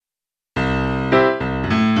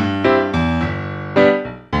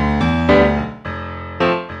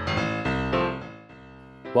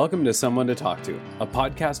Welcome to Someone to Talk to, a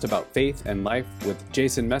podcast about faith and life with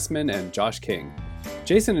Jason Messman and Josh King.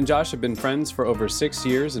 Jason and Josh have been friends for over 6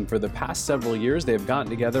 years, and for the past several years, they have gotten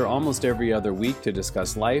together almost every other week to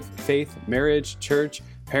discuss life, faith, marriage, church,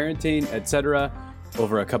 parenting, etc.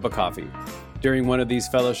 over a cup of coffee. During one of these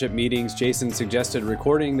fellowship meetings, Jason suggested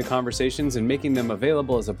recording the conversations and making them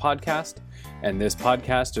available as a podcast, and this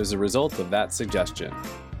podcast is a result of that suggestion.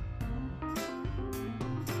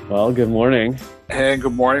 Well, good morning. Hey,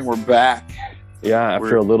 good morning. We're back. Yeah,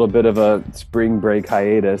 after a little bit of a spring break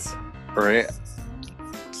hiatus. Right.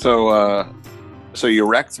 So you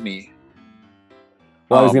wrecked me.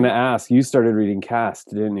 Well, I was going to ask, you started reading Caste,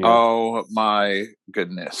 didn't you? Oh my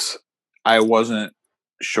goodness. I wasn't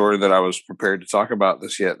sure that I was prepared to talk about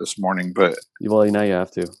this yet this morning, but Well, now you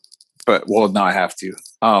have to. Now I have to.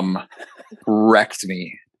 Wrecked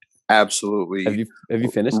me. Absolutely. Have you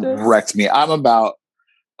finished it? Wrecked me. I'm about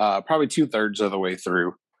probably 2/3 of the way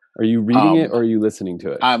through. Are you reading it or are you listening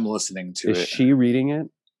to it? I'm listening to it. Is she reading it?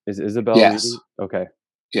 Is Isabel Yes. reading? Okay.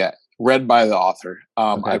 Yeah. Read by the author.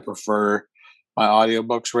 Okay. I prefer my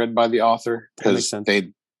audiobooks read by the author because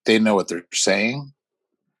they know what they're saying.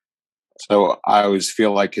 So I always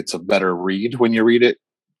feel like it's a better read when you read it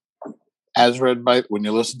when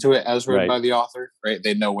you listen to it as read by the author, right?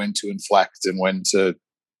 They know when to inflect and when to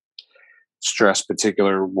stress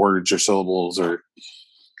particular words or syllables, so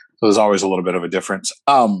there's always a little bit of a difference.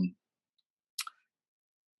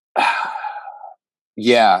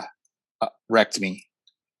 Wrecked me.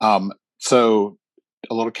 So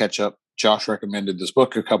a little catch up. Josh recommended this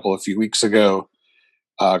book a few weeks ago,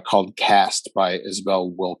 called Caste by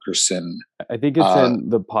Isabel Wilkerson. I think it's in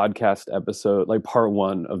the podcast episode, like part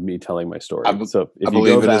 1 of me telling my story. I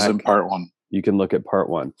believe it is in part 1. You can look at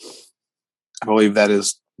part 1. I believe that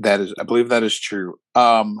is true.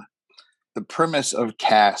 The premise of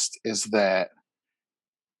Caste is that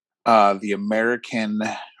the American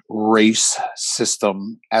race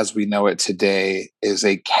system as we know it today is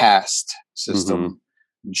a caste system,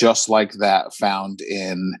 just like that found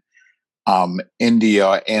in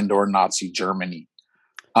India and or Nazi Germany.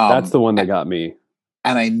 That's the one that got me.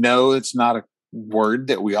 And I know it's not a word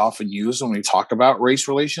that we often use when we talk about race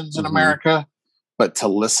relations in America, but to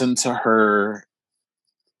listen to her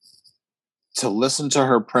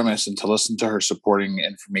premise and to listen to her supporting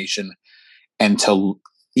information, and to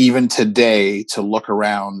even today to look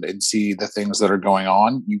around and see the things that are going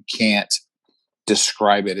on, you can't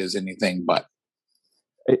describe it as anything but.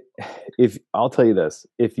 If I'll tell you this,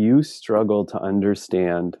 if you struggle to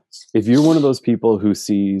understand, if you're one of those people who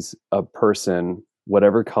sees a person,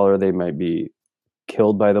 whatever color they might be,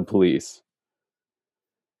 killed by the police,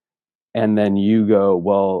 and then you go,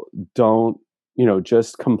 well, don't,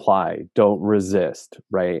 just comply, don't resist,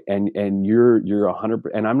 right? And you're 100%,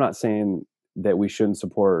 and I'm not saying that we shouldn't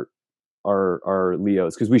support our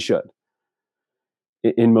Leos, because we should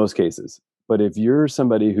in most cases. But if you're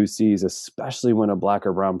somebody who sees, especially when a black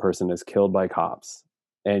or brown person is killed by cops,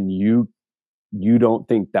 and you don't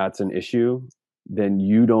think that's an issue, then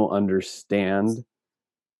you don't understand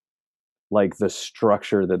like the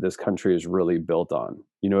structure that this country is really built on.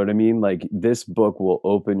 You know what I mean? Like, this book will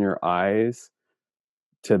open your eyes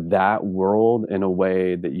to that world in a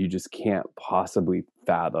way that you just can't possibly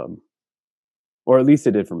fathom. Or at least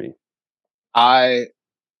it did for me. I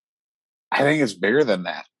think it's bigger than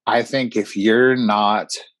that. I think if you're not,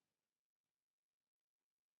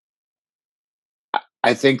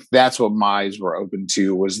 I think that's what my eyes were open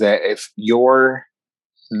to, was that if you're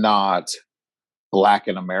not black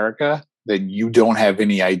in America, then you don't have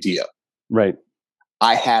any idea. Right.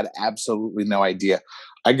 I had absolutely no idea.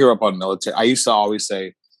 I grew up on military. I used to always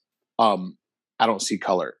say, I don't see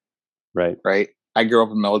color. Right. Right. I grew up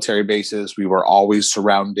on military bases. We were always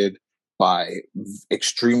surrounded by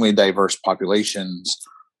extremely diverse populations.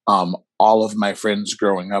 All of my friends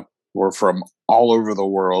growing up were from all over the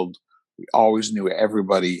world. We always knew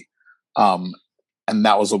everybody. And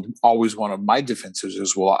that was always one of my defenses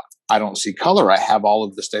is, well, I don't see color. I have all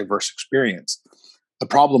of this diverse experience. The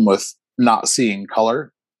problem with not seeing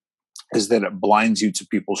color is that it blinds you to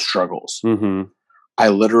people's struggles. I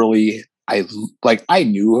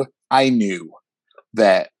knew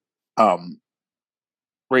that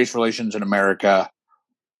race relations in America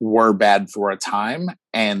were bad for a time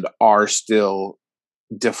and are still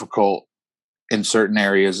difficult in certain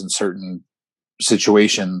areas, in certain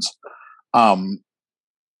situations. But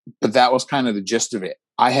that was kind of the gist of it.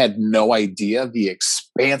 I had no idea the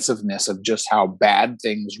expansiveness of just how bad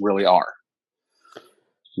things really are.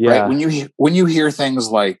 Yeah. Right? When you hear things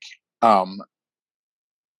like,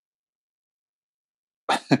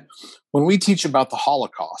 when we teach about the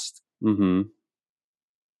Holocaust,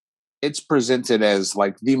 it's presented as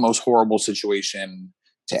like the most horrible situation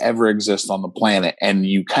to ever exist on the planet. And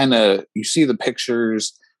you see the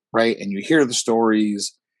pictures, right? And you hear the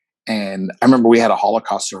stories. And I remember we had a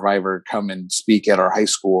Holocaust survivor come and speak at our high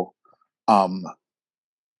school. Um,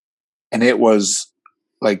 and it was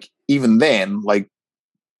like, even then, like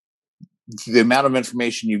the amount of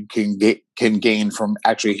information you can gain from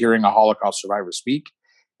actually hearing a Holocaust survivor speak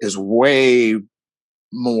is way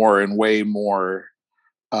more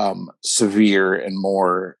severe and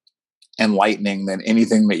more enlightening than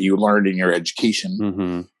anything that you learned in your education.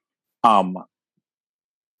 Mm-hmm. Um,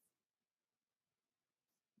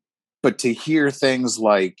 but to hear things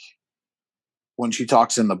like when she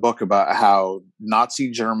talks in the book about how Nazi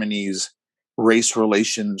Germany's race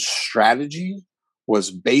relations strategy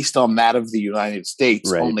was based on that of the United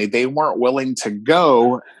States, Right. only they weren't willing to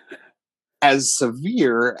go as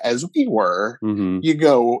severe as we were. Mm-hmm.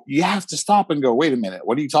 You have to stop and go, wait a minute,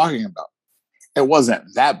 what are you talking about? It wasn't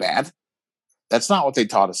that bad. That's not what they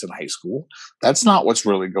taught us in high school. That's not what's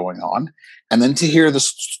really going on. And then to hear the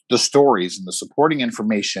stories and the supporting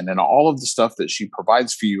information and all of the stuff that she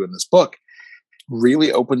provides for you in this book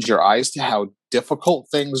really opens your eyes to how difficult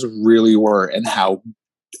things really were, and how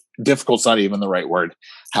difficult's not even the right word,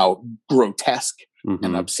 how grotesque and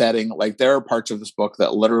Mm-hmm. upsetting. Like, there are parts of this book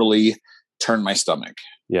that literally turn my stomach.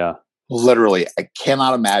 Yeah. Literally, I could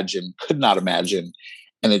not imagine.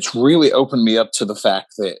 And it's really opened me up to the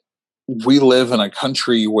fact that we live in a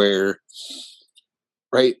country where,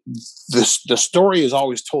 right, the story is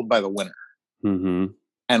always told by the winner. Mm-hmm.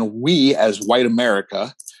 And we, as white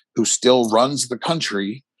America, who still runs the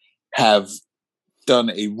country, have done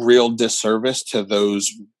a real disservice to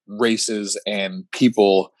those races and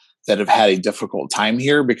people that have had a difficult time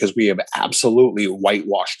here, because we have absolutely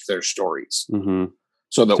whitewashed their stories. Mm-hmm.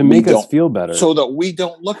 So that To make us feel better. So that we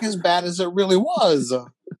don't look as bad as it really was.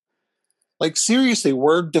 Like, seriously,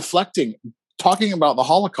 we're deflecting. Talking about the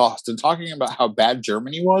Holocaust and talking about how bad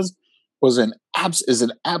Germany is an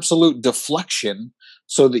absolute deflection,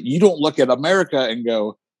 so that you don't look at America and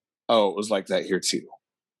go, "Oh, it was like that here too.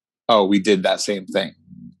 Oh, we did that same thing.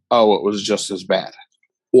 Oh, it was just as bad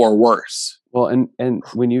or worse." Well, and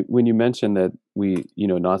when you mentioned that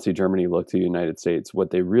Nazi Germany looked to the United States,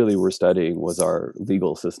 what they really were studying was our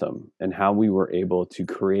legal system and how we were able to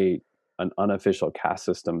create an unofficial caste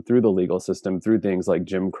system through the legal system, through things like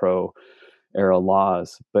Jim Crow era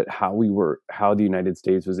laws, but how the United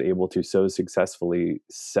States was able to so successfully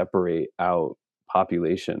separate out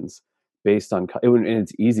populations based on, and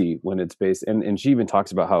it's easy when it's based, and she even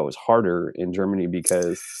talks about how it was harder in Germany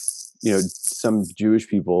because some Jewish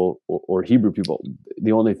people or Hebrew people,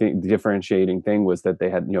 the differentiating thing was that they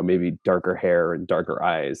had maybe darker hair and darker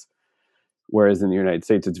eyes, whereas in the United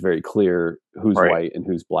States it's very clear who's Right. white and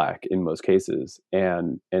who's black in most cases.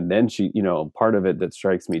 And then she, part of it that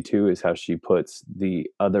strikes me too is how she puts the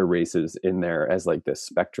other races in there as like this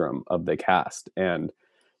spectrum of the caste, and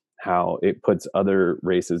how it puts other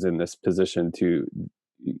races in this position to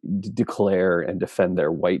declare and defend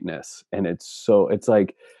their whiteness. And it's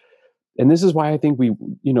like, and this is why I think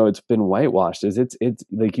it's been whitewashed, is it's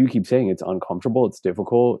like you keep saying, it's uncomfortable, it's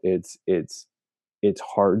difficult, it's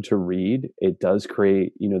hard to read. It does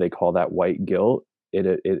create, they call that white guilt.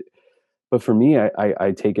 But for me,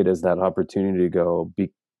 I take it as that opportunity to go,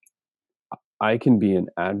 I can be an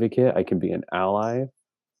advocate, I can be an ally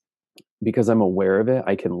because I'm aware of it.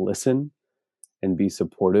 I can listen and be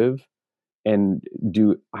supportive and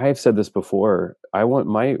I have said this before. I want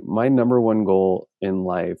my number one goal in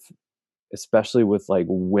life, especially with like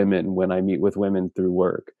women, when I meet with women through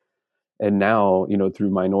work, and now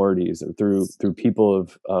through minorities or through people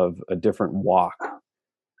of a different walk,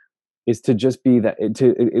 is to just be that,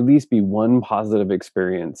 to at least be one positive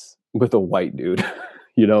experience with a white dude.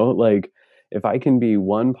 Like, if I can be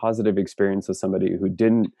one positive experience with somebody who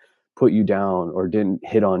didn't put you down or didn't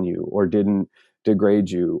hit on you or didn't degrade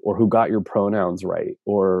you or who got your pronouns right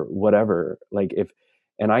or whatever, like,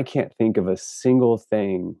 and I can't think of a single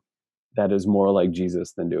thing that is more like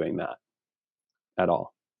Jesus than doing that at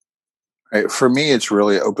all. Right. For me, it's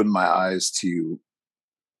really opened my eyes to,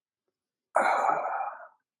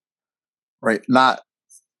 right, not,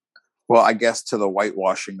 well, I guess, to the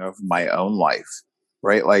whitewashing of my own life,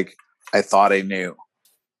 right? Like, I thought I knew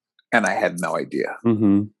and I had no idea.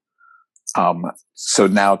 Mm-hmm. So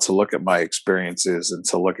now to look at my experiences and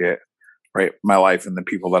to look at, right, my life and the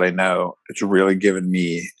people that I know, it's really given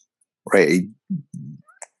me, right, a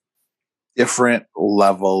different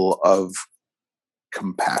level of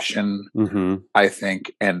compassion, Mm-hmm. I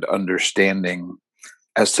think, and understanding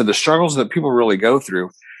as to the struggles that people really go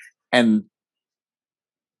through. And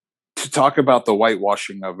to talk about the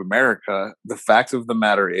whitewashing of America, the fact of the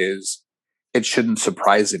matter is it shouldn't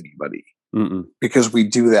surprise anybody Mm-mm. because we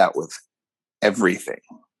do that with everything,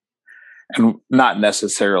 and not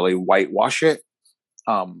necessarily whitewash it.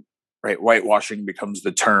 Right, whitewashing becomes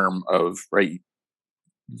the term of, right,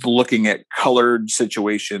 looking at colored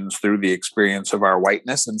situations through the experience of our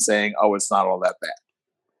whiteness and saying, "Oh, it's not all that bad."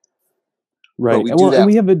 But Right. we And do well, and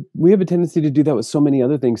that. we have a tendency to do that with so many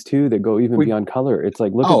other things too that go even We beyond color. It's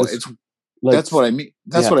like, look at oh, this, it's like, that's what I mean.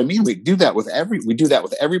 That's yeah, what I mean. We do that with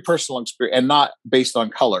every personal experience, and not based on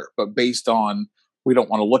color, but based on, we don't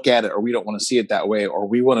want to look at it, or we don't want to see it that way, or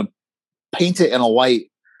we want to paint it in a light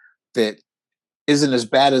that isn't as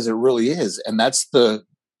bad as it really is. And that's the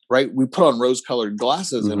right. We put on rose colored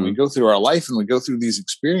glasses and we hmm go through our life and we go through these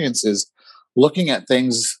experiences looking at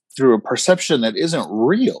things through a perception that isn't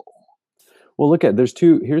real. Well, look at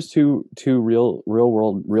here's two real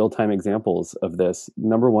world real time examples of this.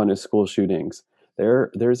 Number one is school shootings.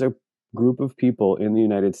 There's a group of people in the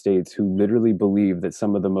United States who literally believe that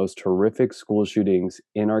some of the most horrific school shootings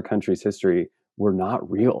in our country's history were not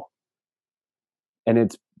real. And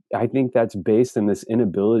it's I think that's based in this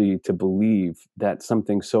inability to believe that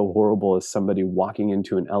something so horrible as somebody walking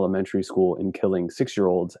into an elementary school and killing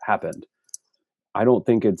 6-year-olds happened. I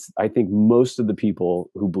think most of the people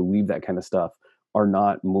who believe that kind of stuff are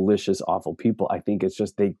not malicious, awful people. I think it's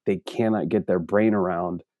just they cannot get their brain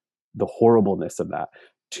around the horribleness of that.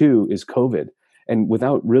 Two is COVID. And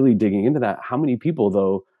without really digging into that, how many people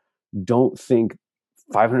though don't think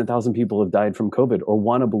 500,000 people have died from COVID, or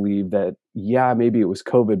want to believe that, yeah, maybe it was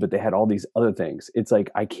COVID, but they had all these other things. It's like,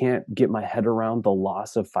 I can't get my head around the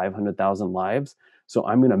loss of 500,000 lives. So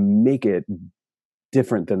I'm going to make it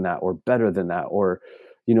different than that or better than that. Or,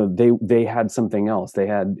 they had something else. They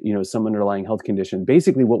had, some underlying health condition.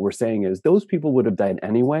 Basically what we're saying is those people would have died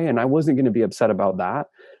anyway. And I wasn't going to be upset about that.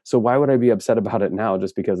 So why would I be upset about it now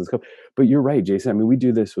just because it's COVID? But you're right, Jason. I mean, we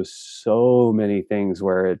do this with so many things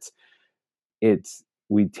where it's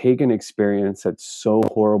we take an experience that's so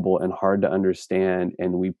horrible and hard to understand,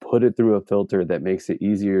 and we put it through a filter that makes it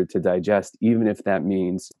easier to digest, even if that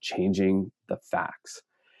means changing the facts.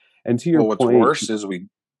 And to your Well, what's point, worse is it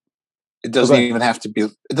oh, doesn't go ahead. even have to be,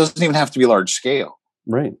 it doesn't even have to be large scale.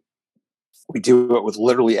 Right. We do it with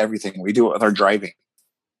literally everything. We do it with our driving.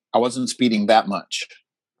 I wasn't speeding that much.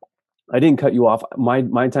 I didn't cut you off.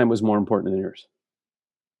 My time was more important than yours.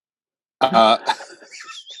 Uh,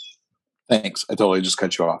 Thanks. I totally just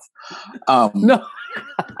cut you off. No,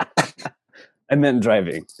 I meant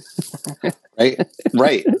driving. Right.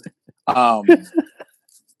 Right. Um,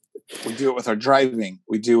 we do it with our driving.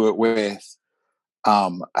 We do it with, I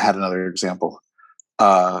had another example,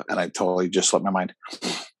 and I totally just slipped my mind.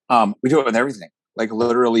 We do it with everything, like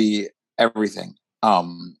literally everything.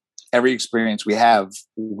 Every experience we have,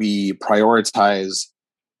 we prioritize,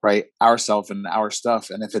 right, ourself and our stuff.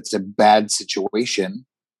 And if it's a bad situation,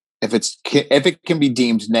 if it can be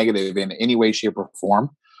deemed negative in any way, shape, or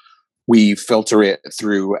form, we filter it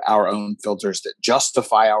through our own filters that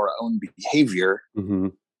justify our own behavior, Mm-hmm.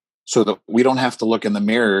 so that we don't have to look in the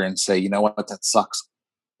mirror and say, you know what, that sucks.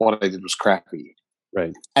 What I did was crappy.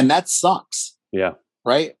 Right. And that sucks. Yeah.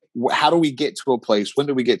 Right? How do we get to a place? When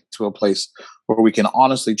do we get to a place where we can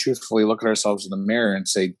honestly, truthfully look at ourselves in the mirror and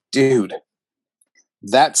say, dude,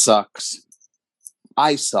 that sucks.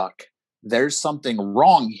 I suck. There's something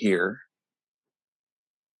wrong here.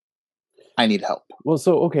 I need help. Well,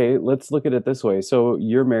 so okay, let's look at it this way. So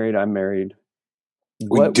you're married, I'm married.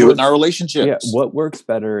 We What do it in our works? Yeah, relationships. what works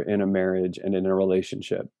better in a marriage and in a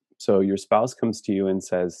relationship? So your spouse comes to you and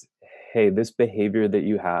says, "Hey, this behavior that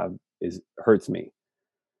you have is hurts me."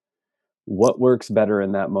 What works better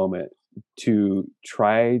in that moment? To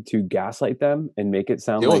try to gaslight them and make it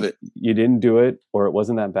sound Deal with like it. you didn't do it, or it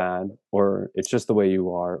wasn't that bad, or it's just the way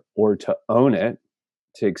you are, or to own it,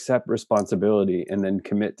 to accept responsibility and then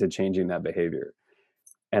commit to changing that behavior.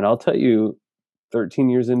 And I'll tell you, 13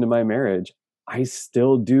 years into my marriage, I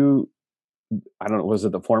still do. I don't know, was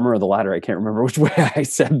it the former or the latter? I can't remember which way I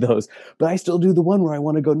said those, but I still do the one where I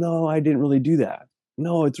want to go, no, I didn't really do that.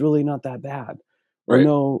 No, it's really not that bad. Or Right.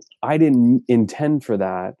 no, I didn't intend for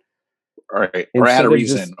that. All right. Or I had a Instead of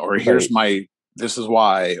just, reason, or here's right. my, this is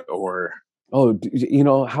why, or Oh,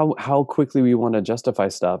 how quickly we want to justify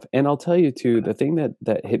stuff. And I'll tell you too, the thing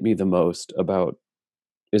that hit me the most about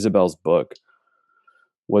Isabel's book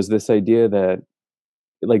was this idea that,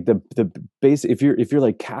 like, the base, if you're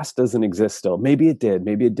like, caste doesn't exist still, maybe it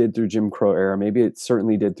did through Jim Crow era, maybe it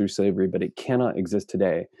certainly did through slavery, but it cannot exist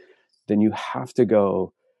today. Then you have to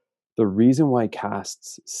go, the reason why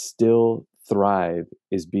castes still thrive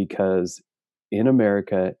is because in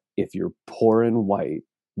America, if you're poor and white,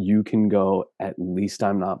 you can go, at least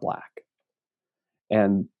I'm not black.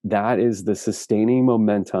 And that is the sustaining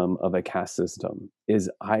momentum of a caste system, is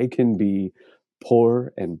I can be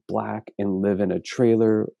poor and black and live in a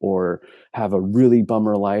trailer, or have a really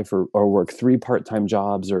bummer life, or work 3 part-time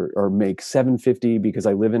jobs, or make 750 because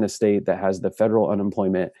I live in a state that has the federal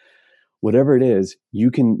unemployment. Whatever it is, you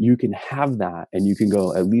can have that, and you can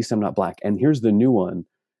go, at least I'm not black. And here's the new one: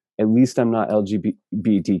 at least I'm not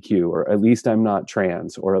LGBTQ, or at least I'm not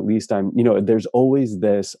trans, or at least I'm, there's always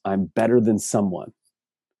this, I'm better than someone.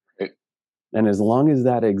 Right. And as long as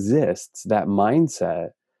that exists, that mindset,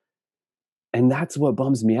 and that's what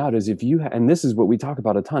bums me out, is if you, and this is what we talk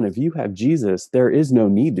about a ton, if you have Jesus, there is no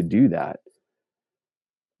need to do that.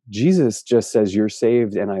 Jesus just says, you're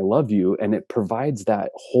saved and I love you. And it provides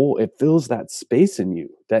that whole, it fills that space in you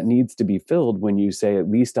that needs to be filled when you say, at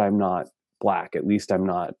least I'm not black, at least I'm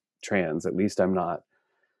not trans, at least I'm not,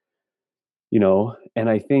 and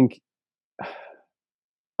I think,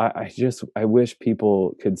 I wish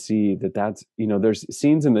people could see that that's, there's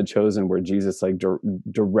scenes in The Chosen where Jesus like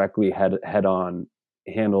directly head on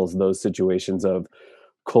handles those situations of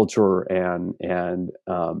culture and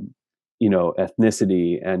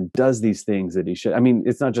ethnicity, and does these things that he should. I mean,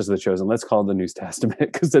 it's not just The Chosen. Let's call it the New Testament,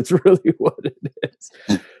 because that's really what it is.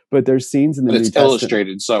 But there's scenes in the And New it's Testament,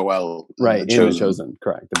 illustrated so well right, The in The Chosen. Chosen,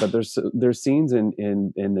 correct. But there's scenes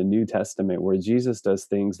in the New Testament where Jesus does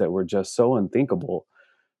things that were just so unthinkable.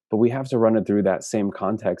 But we have to run it through that same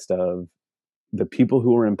context of the people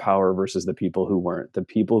who were in power versus the people who weren't, the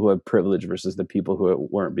people who had privilege versus the people who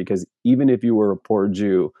weren't. Because even if you were a poor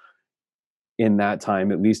Jew in that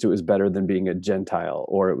time, at least it was better than being a Gentile,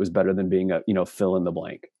 or it was better than being a, fill in the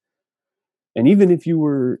blank. And even if you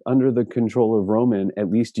were under the control of Roman, at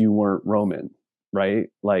least you weren't Roman, right?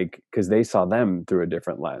 Like, because they saw them through a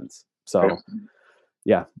different lens. So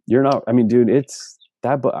yeah, you're not, I mean, dude, it's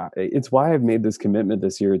that, but it's why I've made this commitment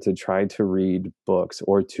this year to try to read books,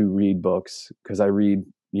 or to read books, because I read,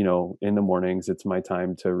 in the mornings, it's my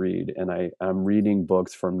time to read. And I'm reading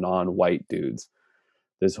books from non-white dudes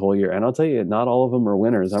this whole year. And I'll tell you, not all of them are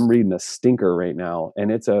winners. I'm reading a stinker right now,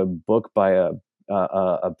 and it's a book by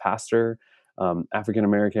a pastor, African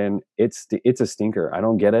American. It's a stinker. I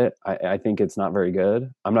don't get it. I think it's not very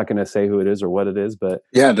good. I'm not going to say who it is or what it is, but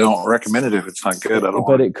yeah, don't recommend it if it's not good.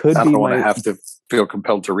 but it could I be don't want to my. have to feel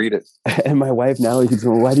compelled to read it. And my wife now keeps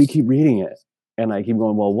going, why do you keep reading it? And I keep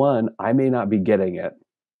going, well, one, I may not be getting it,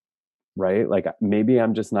 right? Like, maybe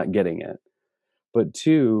I'm just not getting it. But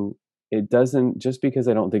two, it doesn't, just because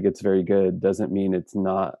I don't think it's very good doesn't mean it's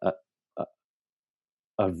not a,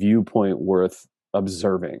 a viewpoint worth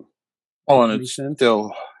observing. Oh, Does and that make it's sense?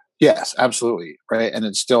 still, yes, absolutely. Right. And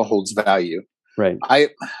it still holds value. Right.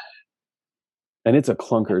 And it's a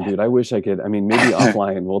clunker, dude. I wish I could. I mean, maybe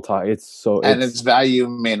offline we'll talk. And its value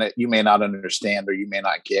you may not understand, or you may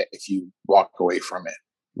not get if you walk away from it.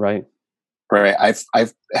 right. Right.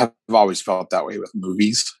 I've always felt that way with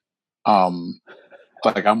movies.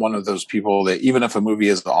 Like, I'm one of those people that even if a movie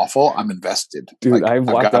is awful, I'm invested. Dude, Like, I've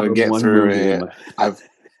I've walked got out to of get one through movie. it.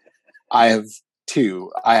 I have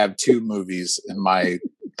two movies in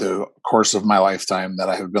the course of my lifetime that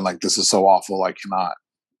I have been like, this is so awful, I cannot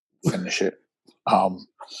finish it.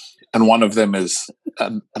 And one of them is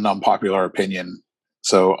an unpopular opinion,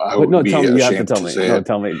 so I But would no, be tell me. You have to ashamed tell to me. say No, it.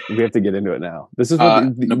 tell me. We have to get into it now. This is what.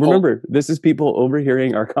 Remember, this is people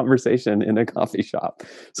overhearing our conversation in a coffee shop.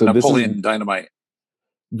 So Napoleon Dynamite.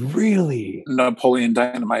 Really, Napoleon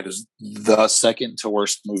Dynamite is the second to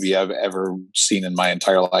worst movie I've ever seen in my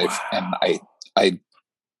entire life, wow. and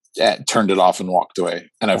I turned it off and walked away,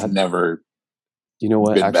 and I've never. You know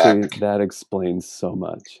what? Been Actually, back. that explains so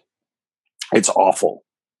much. It's awful.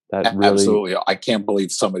 That really, absolutely. I can't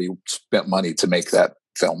believe somebody spent money to make that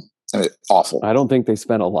film. It's awful. I don't think they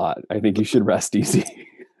spent a lot. I think you should rest easy.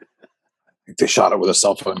 They shot it with a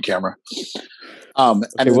cell phone camera. And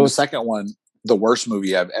then the second one, the worst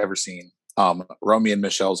movie I've ever seen, Romy and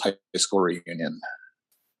Michelle's high school reunion.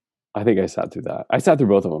 I think I sat through that. I sat through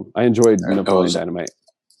both of them. I enjoyed Napoleon Dynamite.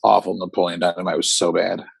 Awful. Napoleon Dynamite was so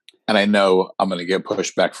bad. And I know I'm going to get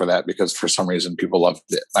pushed back for that, because for some reason people loved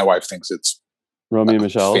it. My wife thinks it's Romy and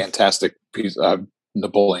Michelle, fantastic piece of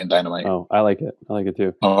Napoleon Dynamite. Oh, I like it. I like it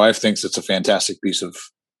too. My wife thinks it's a fantastic piece of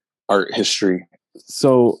art history.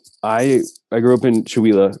 So I grew up in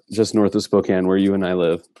Chewelah, just north of Spokane, where you and I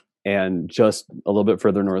live. And just a little bit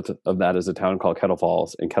further north of that is a town called Kettle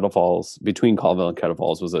Falls. And Kettle Falls, between Colville and Kettle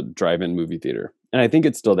Falls, was a drive-in movie theater. And I think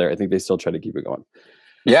it's still there. I think they still try to keep it going.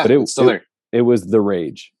 Yeah, but it's still there. It was the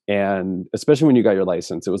rage. And especially when you got your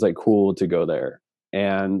license, it was like cool to go there.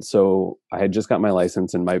 And so I had just got my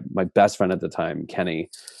license, and my best friend at the time, Kenny,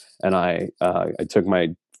 and I took my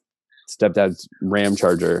stepdad's Ram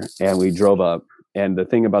Charger, and we drove up. And the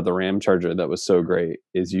thing about the Ram Charger that was so great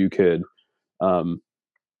is you could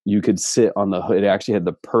sit on the hood. It actually had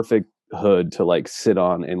the perfect hood to like sit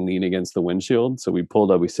on and lean against the windshield. So we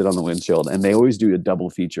pulled up, we sit on the windshield, and they always do a double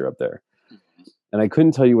feature up there. And I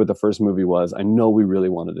couldn't tell you what the first movie was. I know we really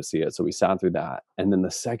wanted to see it, so we sat through that. And then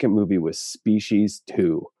the second movie was Species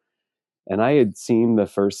 2. And I had seen the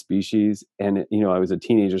first Species, and I was a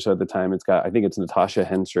teenager, so at the time I think it's Natasha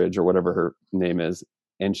Henstridge or whatever her name is,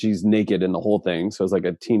 and she's naked in the whole thing. So as like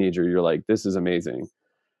a teenager, you're like, this is amazing.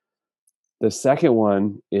 The second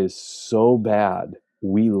one is so bad.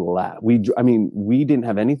 We laughed. We didn't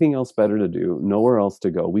have anything else better to do, nowhere else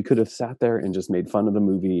to go. We could have sat there and just made fun of the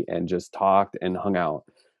movie and just talked and hung out.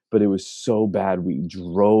 But it was so bad. We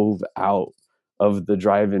drove out of the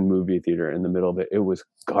drive-in movie theater in the middle of it. It was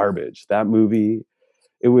garbage. That movie,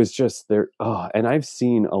 it was just there. Oh, and I've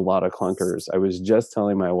seen a lot of clunkers. I was just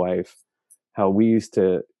telling my wife how we used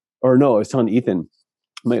to, or no, I was telling Ethan,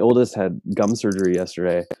 my oldest had gum surgery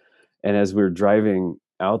yesterday. And as we were driving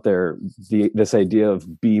out there, this idea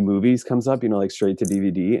of B movies comes up, like straight to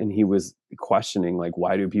DVD. And he was questioning, like,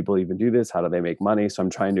 why do people even do this? How do they make money? So I'm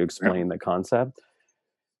trying to explain the concept.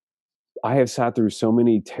 I have sat through so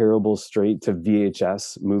many terrible straight to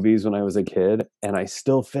VHS movies when I was a kid, and I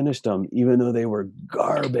still finished them, even though they were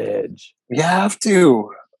garbage. You have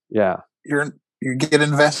to. Yeah. You get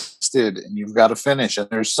invested and you've got to finish, and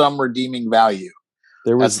there's some redeeming value.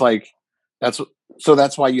 That's why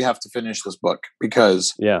you have to finish this book,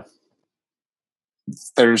 because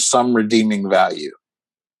there's some redeeming value.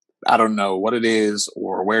 I don't know what it is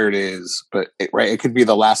or where it is, but it could be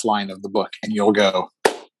the last line of the book, and you'll go,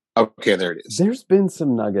 okay, there it is. There's been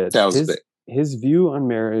some nuggets. That was his view on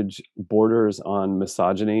marriage borders on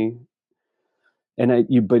misogyny. And it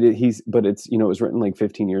was written like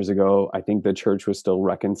 15 years ago. I think the church was still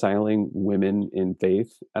reconciling women in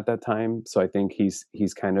faith at that time. So I think he's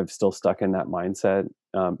kind of still stuck in that mindset.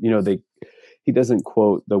 He doesn't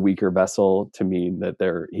quote the weaker vessel to mean that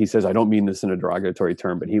he says, I don't mean this in a derogatory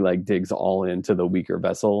term, but he like digs all into the weaker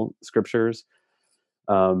vessel scriptures.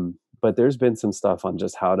 But there's been some stuff on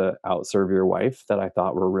just how to outserve your wife that I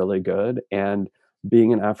thought were really good. And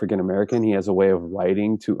being an African-American, he has a way of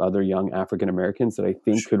writing to other young African-Americans that I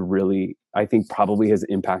think probably has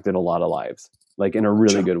impacted a lot of lives, like in a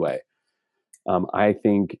really good way. I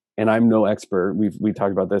think, and I'm no expert. We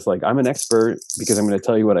talked about this. Like, I'm an expert because I'm going to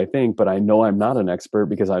tell you what I think, but I know I'm not an expert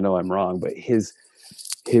because I know I'm wrong. But his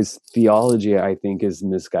theology, I think, is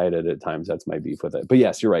misguided at times. That's my beef with it. But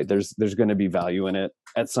yes, you're right. There's going to be value in it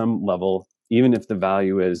at some level, even if the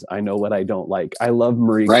value is, I know what I don't like. I love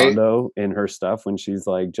Marie Kondo in her stuff when she's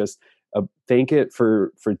like, just thank it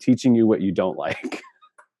for teaching you what you don't like.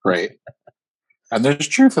 Right. And there's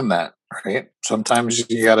truth in that, right? Sometimes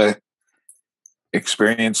you got to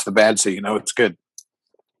experience the bad so you know it's good.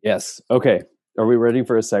 Yes. Okay. Are we ready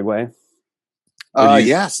for a segue?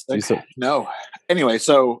 Yes. No. Anyway,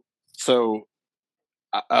 so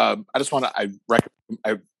I just want to,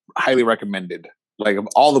 I highly recommended, like, of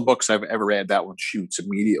all the books I've ever read, that one shoots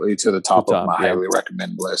immediately to the top of my highly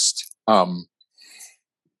recommend list.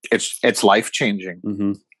 It's life-changing.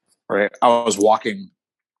 Mm-hmm. Right. I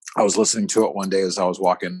was listening to it one day as I was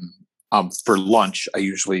walking, for lunch. I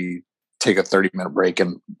usually take a 30-minute break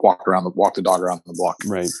and walk the dog around the block.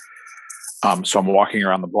 Right. So I'm walking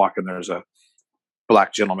around the block, and there's a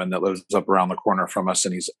Black gentleman that lives up around the corner from us,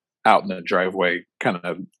 and he's out in the driveway, kind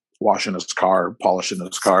of washing his car, polishing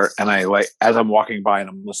his car. And as I'm walking by and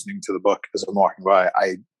I'm listening to the book, as I'm walking by,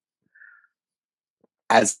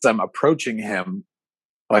 as I'm approaching him,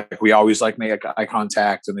 like, we always like make eye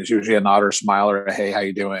contact, and there's usually a nod or a smile or a, hey, how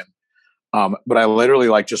you doing? But I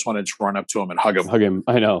literally just wanted to run up to him and hug him.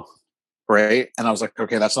 I know. Right. And I was like,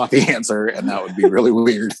 okay, that's not the answer. And that would be really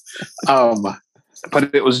weird.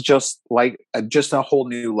 But it was just a whole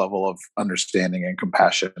new level of understanding and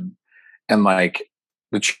compassion. And like,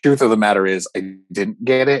 the truth of the matter is, I didn't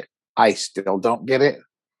get it. I still don't get it,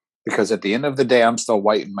 because at the end of the day, I'm still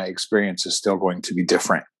white and my experience is still going to be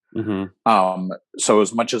different. Mm-hmm. So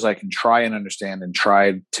as much as I can try and understand and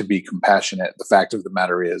try to be compassionate, the fact of the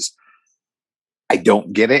matter is, I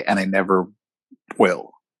don't get it, and I never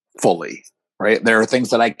will fully. Right. There are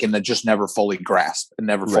things that I can just never fully grasp and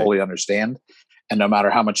never fully understand. And no matter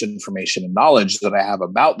how much information and knowledge that I have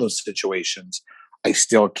about those situations, I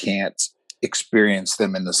still can't experience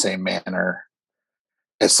them in the same manner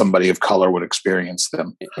as somebody of color would experience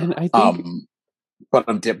them. And I think,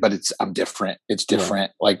 I'm different. It's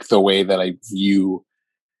different. Like, the way that I view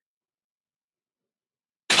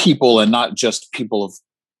people, and not just people of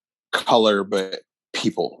color, but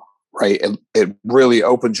people, right? It really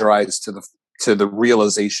opens your eyes to the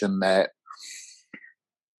realization that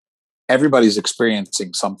everybody's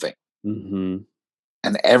experiencing something, Mm-hmm.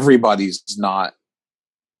 and everybody's not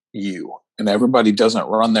you, and everybody doesn't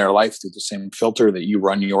run their life through the same filter that you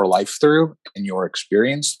run your life through and your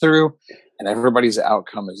experience through, and everybody's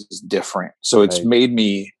outcome is different. So Right.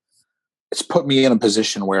 it's put me in a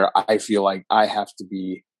position where I feel like I have to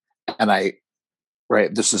be, and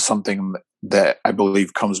right, this is something that I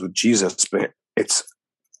believe comes with Jesus, but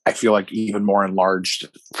I feel like even more enlarged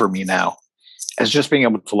for me now, as just being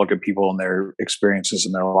able to look at people and their experiences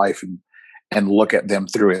in their life, and look at them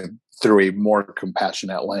through a more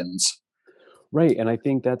compassionate lens. Right, and I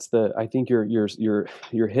think I think you're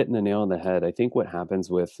hitting the nail on the head. I think what happens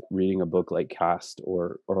with reading a book like Caste,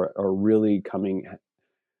 or really coming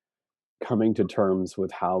to terms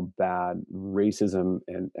with how bad racism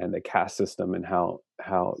and the caste system, and how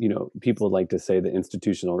people like to say that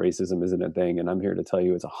institutional racism isn't a thing, and I'm here to tell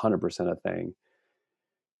you it's 100% a thing.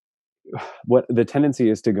 What the tendency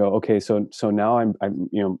is to go, okay, so now I'm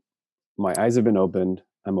my eyes have been opened.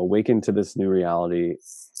 I'm awakened to this new reality.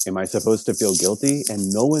 Am I supposed to feel guilty?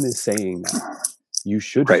 And no one is saying that. You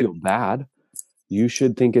should Right. feel bad. You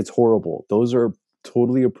should think it's horrible. Those are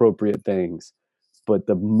totally appropriate things. But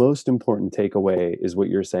the most important takeaway is what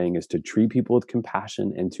you're saying, is to treat people with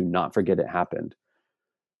compassion and to not forget it happened,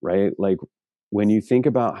 right? Like, when you think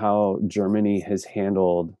about how Germany has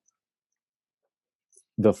handled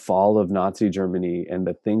the fall of Nazi Germany and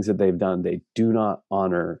the things that they've done, they do not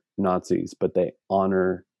honor Nazis, but they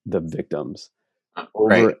honor the victims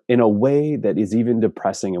Right. over in a way that is even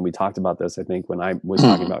depressing. And we talked about this, I think, when I was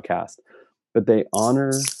talking about Caste, but they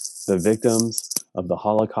honor the victims of the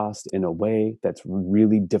Holocaust in a way that's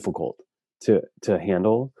really difficult to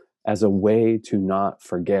handle, as a way to not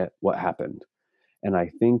forget what happened. And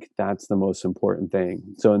I think that's the most important thing.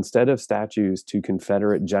 So instead of statues to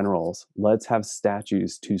Confederate generals, let's have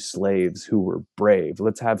statues to slaves who were brave.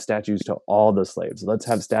 Let's have statues to all the slaves. Let's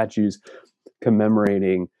have statues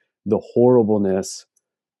commemorating the horribleness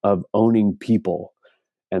of owning people.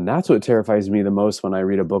 And that's what terrifies me the most when I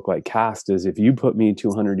read a book like Caste, is if you put me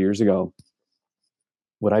 200 years ago,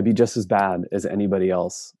 would I be just as bad as anybody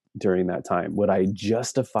else during that time? Would I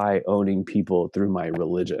justify owning people through my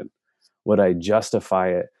religion? Would I justify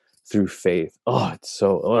it through faith? Oh, it's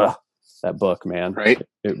so, that book, man, Right.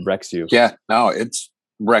 it wrecks you. Yeah. No, it's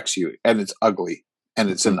wrecks you, and it's ugly,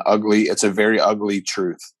 and it's a very ugly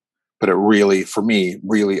truth. But it really, for me,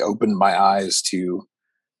 really opened my eyes to,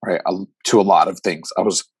 right, to a lot of things. I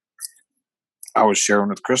was sharing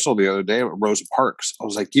with Crystal the other day about Rosa Parks. I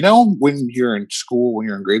was like, when you're in school, when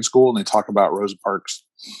you're in grade school, and they talk about Rosa Parks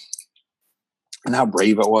and how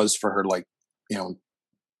brave it was for her, like,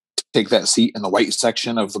 take that seat in the white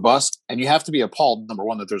section of the bus. And you have to be appalled, number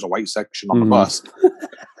one, that there's a white section on the bus.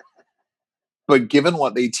 But given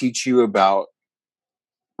what they teach you about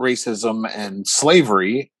racism and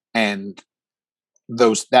slavery, and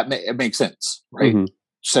it makes sense, right? Mm-hmm.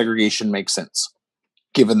 Segregation makes sense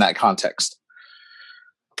given that context.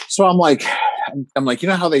 So I'm like,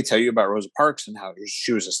 how they tell you about Rosa Parks and how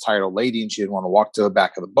she was this tired old lady and she didn't want to walk to the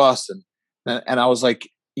back of the bus, and I was like,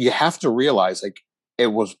 you have to realize, like, it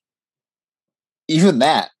was, even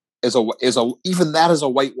that is a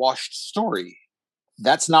whitewashed story.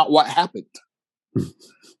 That's not what happened.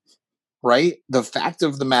 Right? The fact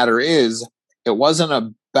of the matter is, it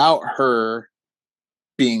wasn't about her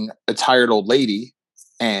being a tired old lady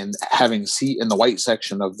and having a seat in the white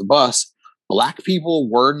section of the bus. Black people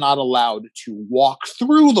were not allowed to walk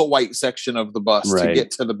through the white section of the bus to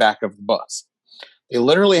get to the back of the bus. They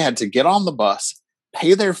literally had to get on the bus,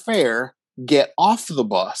 pay their fare, get off the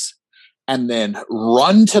bus, and then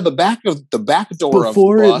run to the back door of the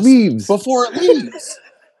bus before it leaves.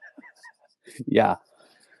 Yeah.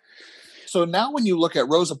 So now when you look at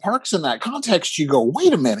Rosa Parks in that context, you go,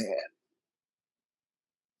 wait a minute.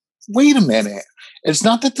 It's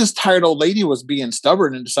not that this tired old lady was being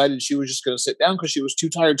stubborn and decided she was just going to sit down because she was too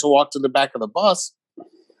tired to walk to the back of the bus.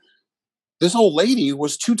 This old lady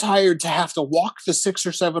was too tired to have to walk the 6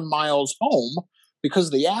 or 7 miles home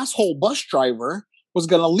because the asshole bus driver was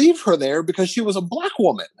going to leave her there because she was a black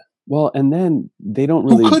woman. Well, and then they don't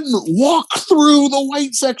really, who couldn't walk through the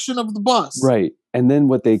white section of the bus. Right. And then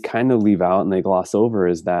what they kind of leave out and they gloss over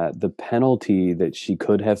is that the penalty that she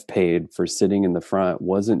could have paid for sitting in the front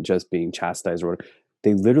wasn't just being chastised, or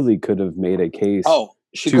they literally could have made a case. Oh,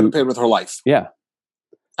 she could have paid with her life. Yeah.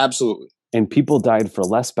 Absolutely. And people died for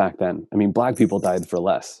less back then. I mean, black people died for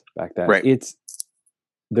less back then. Right.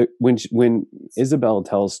 when Isabel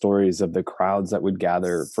tells stories of the crowds that would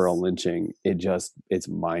gather for a lynching, it's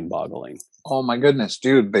mind boggling. Oh my goodness,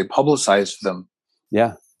 dude! They publicized them.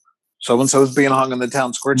 Yeah. So and so is being hung in the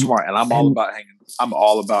town square tomorrow, and I'm all And about hanging. I'm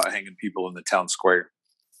all about hanging people in the town square.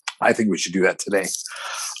 I think we should do that today.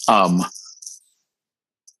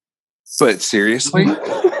 But seriously,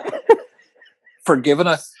 for giving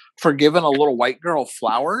a little white girl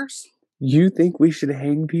flowers, you think we should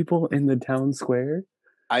hang people in the town square?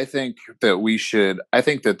 I think that we should. I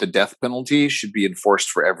think that the death penalty should be enforced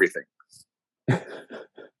for everything.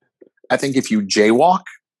 I think if you jaywalk,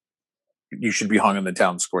 you should be hung in the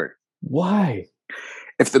town square. Why?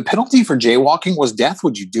 If the penalty for jaywalking was death,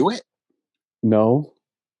 would you do it? No.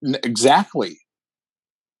 Exactly.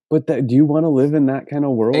 But do you want to live in that kind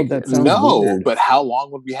of world? That sounds weird. But how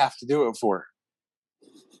long would we have to do it for?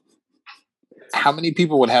 How many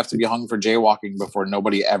people would have to be hung for jaywalking before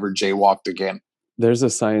nobody ever jaywalked again? There's a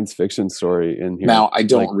science fiction story in here. Now, I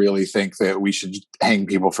don't really think that we should hang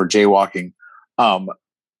people for jaywalking, but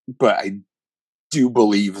I do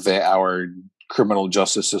believe that our criminal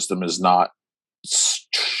justice system is not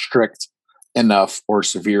strict enough or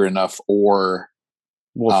severe enough, or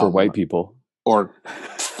for white people, or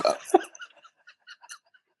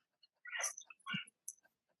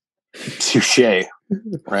touche,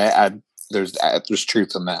 right? There's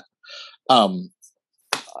truth in that.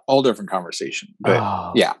 All different conversation,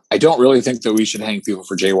 but yeah, I don't really think that we should hang people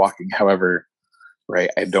for jaywalking. However, right,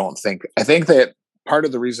 I think that part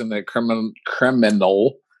of the reason that criminal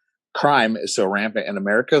crime is so rampant in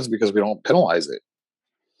America is because we don't penalize it.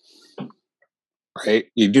 Right?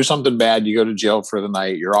 You do something bad, you go to jail for the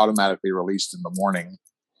night, you're automatically released in the morning,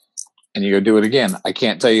 and you go do it again. I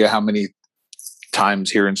can't tell you how many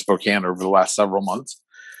times here in Spokane over the last several months,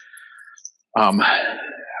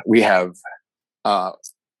 we have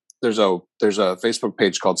there's a Facebook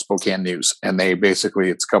page called Spokane News, and they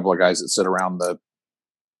basically, it's a couple of guys that sit around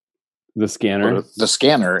the scanner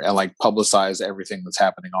and like publicize everything that's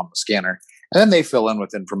happening on the scanner, and then they fill in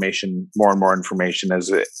with information, more and more information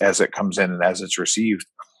as it comes in and as it's received.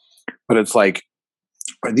 But it's like,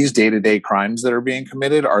 are these day-to-day crimes that are being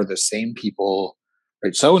committed are the same people,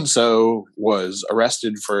 right? So and so was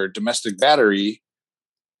arrested for domestic battery,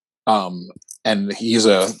 and he's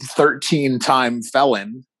a 13-time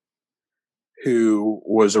felon who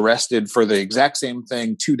was arrested for the exact same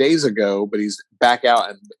thing 2 days ago, but he's back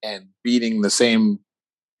out and beating the same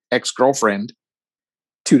ex-girlfriend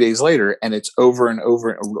 2 days later, and it's over and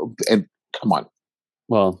over. And come on.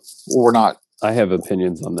 Well, we're not. I have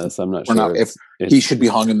opinions on this. I'm not sure if he should be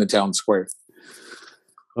hung in the town square.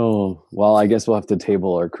 Oh, well, I guess we'll have to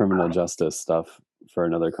table our criminal justice stuff for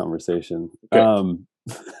another conversation. Okay.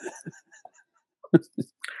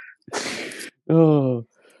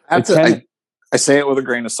 I say it with a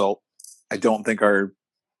grain of salt. I don't think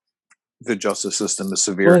the justice system is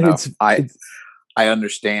severe enough. I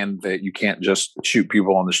understand that you can't just shoot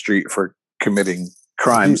people on the street for committing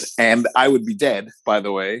crimes, and I would be dead, by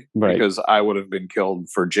the way, right, because I would have been killed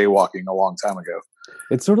for jaywalking a long time ago.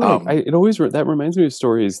 It's sort of like that reminds me of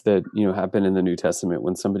stories that happen in the New Testament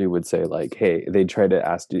when somebody would say like, "Hey," they try to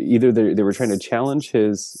ask, either they were trying to challenge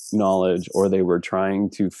his knowledge, or they were trying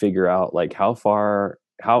to figure out like how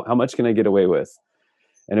much can I get away with,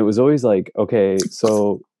 and it was always like, okay,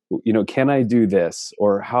 so can I do this,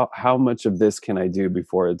 or how much of this can I do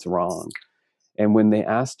before it's wrong? And when they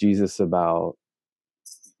asked Jesus about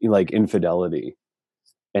like infidelity,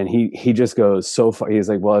 and he just goes so far. He's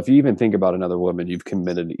like, well, if you even think about another woman, you've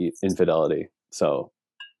committed infidelity. So,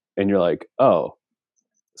 and you're like, oh,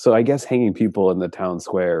 so I guess hanging people in the town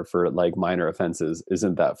square for like minor offenses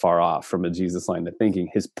isn't that far off from a Jesus line of thinking.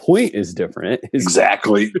 His point is different.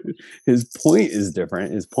 Exactly. His point is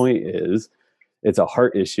different. His point is it's a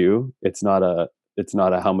heart issue. It's not a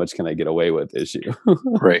how much can I get away with issue.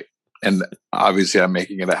 Right. And obviously I'm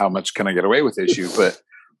making it a how much can I get away with issue,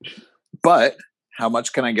 but how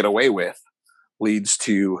much can I get away with leads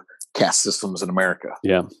to caste systems in America.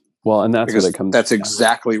 Yeah. Well, and that's what it comes. That's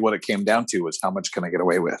exactly what it came down to, was how much can I get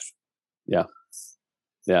away with? Yeah.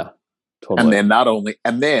 Yeah. Totally.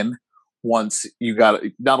 And then once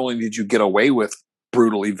not only did you get away with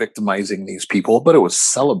brutally victimizing these people, but it was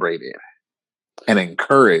celebrated and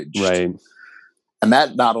encouraged. Right. And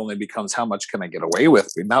that not only becomes how much can I get away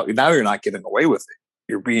with, now you're not getting away with it.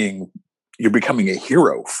 You're becoming a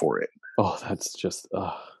hero for it. Oh, that's just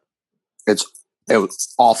it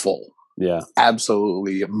was awful. Yeah.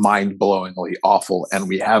 Absolutely mind-blowingly awful. And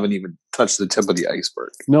we haven't even touched the tip of the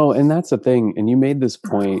iceberg. No, and that's the thing. And you made this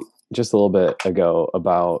point just a little bit ago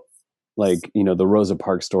about like, the Rosa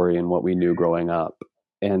Parks story and what we knew growing up.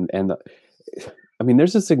 And I mean,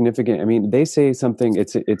 there's a significant. I mean, they say something.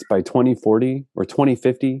 It's by 2040 or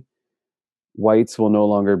 2050, whites will no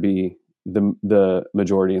longer be the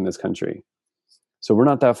majority in this country. So we're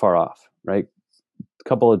not that far off, right? A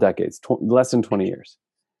couple of decades, less than 20 years,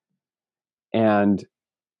 and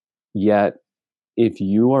yet, if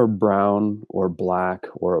you are brown or black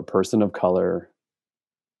or a person of color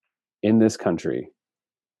in this country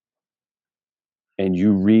and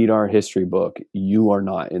you read our history book, you are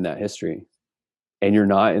not in that history. And you're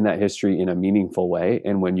not in that history in a meaningful way.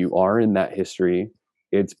 And when you are in that history,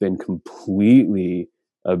 it's been completely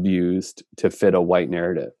abused to fit a white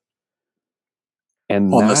narrative.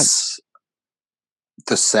 And Well, that,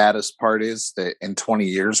 the saddest part is that in 20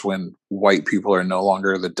 years, when white people are no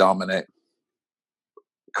longer the dominant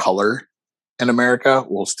color in America,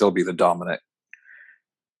 will still be the dominant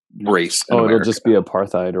race in oh, it'll America. just be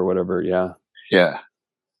apartheid or whatever. Yeah. Yeah.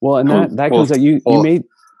 Well, and that We'll, comes out, you we'll, made,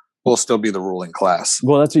 we'll still be the ruling class.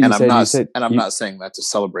 well, that's what you said. You said, I'm not saying that to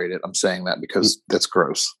celebrate it. I'm saying that you, because that's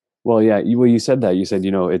gross. well, yeah, you said that. You said,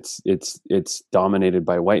 it's dominated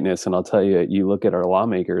by whiteness, and I'll tell you, you look at our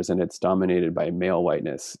lawmakers, and it's dominated by male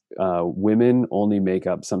whiteness. Women only make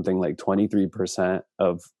up something like 23%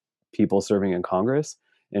 of people serving in Congress,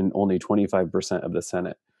 and only 25% of the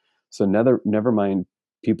Senate. So never mind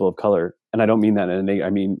people of color, and I don't mean that in a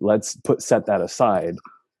I mean, let's set that aside.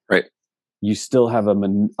 Right. You still have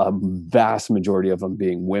a vast majority of them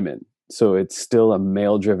being women. So it's still a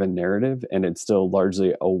male driven narrative, and it's still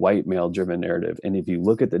largely a white male driven narrative. And if you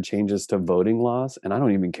look at the changes to voting laws, and I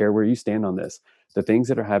don't even care where you stand on this, the things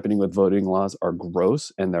that are happening with voting laws are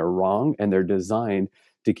gross and they're wrong, and they're designed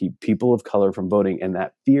to keep people of color from voting. And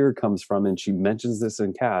that fear comes from, and she mentions this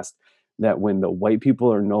in Caste, that when the white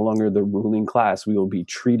people are no longer the ruling class, we will be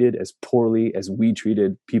treated as poorly as we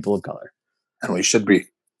treated people of color. And we should be.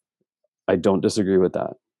 I don't disagree with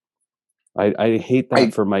that. I hate that I,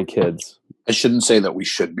 for my kids. I shouldn't say that we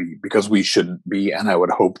should be, because we shouldn't be. And I would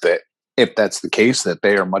hope that if that's the case, that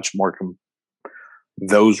they are much more,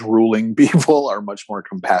 those ruling people are much more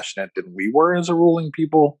compassionate than we were as a ruling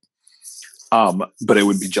people. But it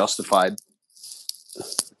would be justified.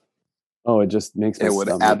 Oh, it just makes my It would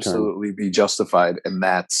stomach absolutely turn. be justified. And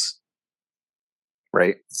that's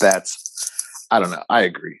right. I don't know. I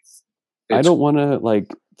agree. I It's, don't want to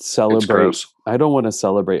like it's celebrate. gross. I don't want to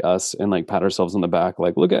celebrate us and like pat ourselves on the back.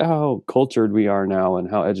 Like, look at how cultured we are now and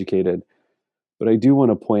how educated. But I do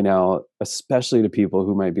want to point out, especially to people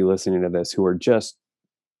who might be listening to this, who are just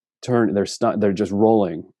they're just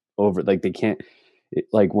rolling over. Like they can't,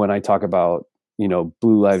 like when I talk about,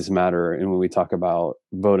 Blue Lives Matter, and when we talk about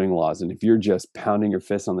voting laws, and if you're just pounding your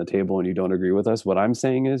fist on the table and you don't agree with us, what I'm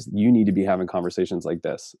saying is you need to be having conversations like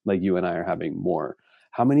this, like you and I are having more.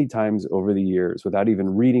 How many times over the years, without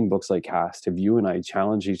even reading books like Caste, have you and I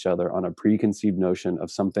challenged each other on a preconceived notion of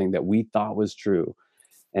something that we thought was true?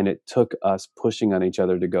 And it took us pushing on each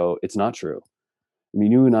other to go, it's not true. I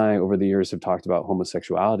mean, you and I over the years have talked about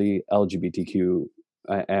homosexuality, LGBTQ,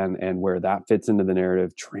 and where that fits into the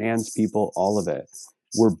narrative, trans people, all of it.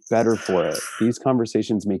 We're better for it. These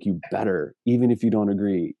conversations make you better, even if you don't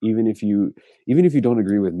agree, even if you don't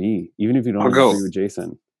agree with me, even if you don't I'll go. agree with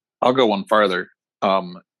Jason. I'll go one farther.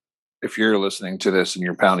 If you're listening to this and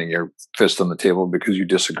you're pounding your fist on the table because you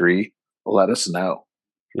disagree, let us know,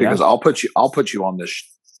 because Yeah. I'll put you on this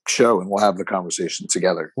show and we'll have the conversation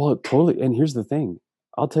together. Well, totally. And here's the thing.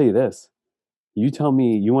 I'll tell you this. You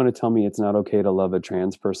want to tell me it's not okay to love a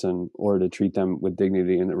trans person or to treat them with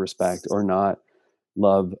dignity and respect, or not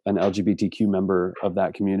love an LGBTQ member of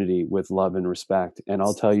that community with love and respect. And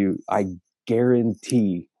I'll tell you, I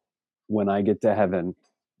guarantee when I get to heaven,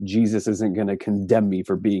 Jesus isn't going to condemn me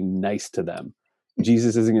for being nice to them.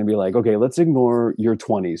 Jesus isn't going to be like, okay, let's ignore your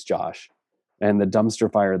 20s, Josh, and the dumpster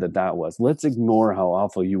fire that was. Let's ignore how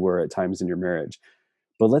awful you were at times in your marriage.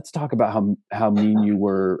 But let's talk about how mean you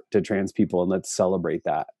were to trans people, and let's celebrate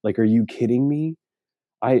that. Like, are you kidding me?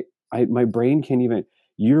 I my brain can't even.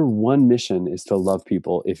 Your one mission is to love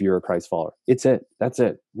people if you're a Christ follower. It's it. That's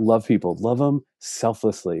it. Love people. Love them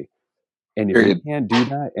selflessly. And if you Period. can't do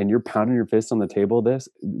that and you're pounding your fist on the table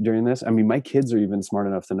during this, I mean, my kids are even smart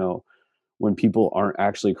enough to know when people aren't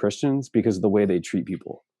actually Christians because of the way they treat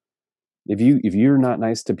people. If you're not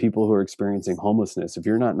nice to people who are experiencing homelessness, if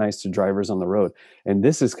you're not nice to drivers on the road, and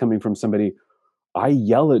this is coming from somebody, I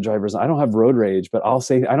yell at drivers. I don't have road rage, but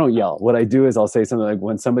I don't yell. What I do is I'll say something like,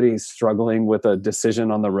 when somebody's struggling with a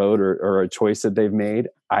decision on the road, or a choice that they've made,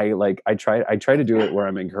 I try to do it where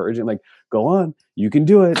I'm encouraging, like, go on, you can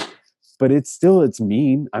do it. But it's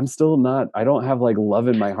mean. I'm still not, I don't have like love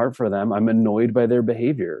in my heart for them. I'm annoyed by their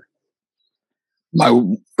behavior. My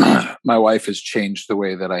my wife has changed the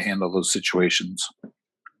way that I handle those situations.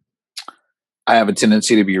 I have a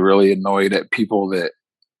tendency to be really annoyed at people that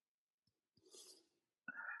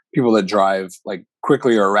drive like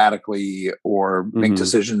quickly or erratically or make Mhm.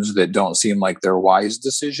 decisions that don't seem like they're wise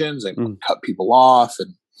decisions and Mm. cut people off.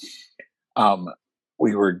 And um,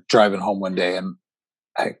 we were driving home one day, and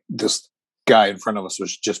this guy in front of us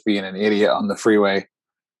was just being an idiot on the freeway,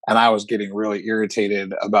 and I was getting really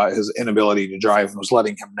irritated about his inability to drive and was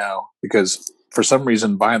letting him know because for some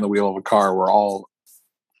reason behind the wheel of a car we're all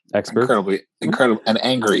Experts? incredible and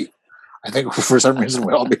angry. I think for some reason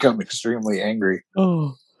we all become extremely angry.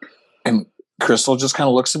 Oh. And Crystal just kind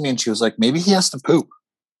of looks at me and she was like, maybe he has to poop.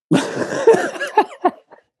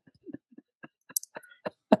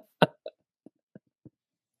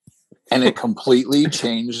 And it completely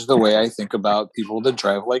changed the way I think about people that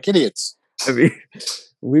drive like idiots. I mean,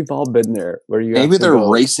 we've all been there where you have Maybe to they're go.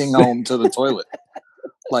 racing home to the toilet.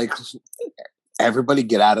 Like, everybody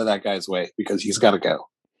get out of that guy's way because he's got to go.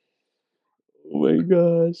 Oh my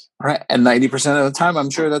gosh. Right. And 90% of the time, I'm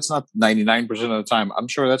sure that's not 99% of the time. I'm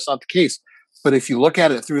sure that's not the case. But if you look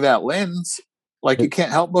at it through that lens, like you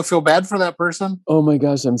can't help but feel bad for that person. Oh my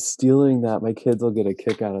gosh, I'm stealing that. My kids will get a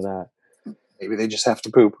kick out of that. Maybe they just have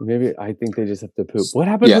to poop. Maybe I think they just have to poop. What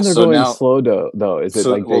happens Yeah. when they're So going now, slow though? Is it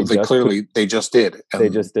like they they just poop? clearly, they just did. They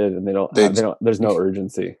And just did and they, there's no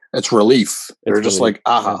urgency. it's relief. They're It's just really like,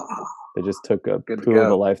 ah, they just took a good to poo of a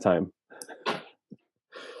go. lifetime.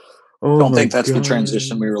 Oh Don't my think that's the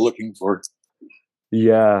transition we god. were looking for.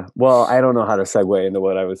 Yeah. Well, I don't know how to segue into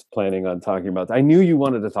what I was planning on talking about. I knew you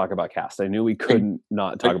wanted to talk about Caste. I knew we We, couldn't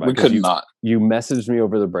not talk about it we because could not. you messaged me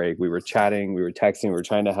over the break. We were chatting, we were texting, we were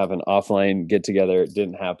trying to have an offline get together. It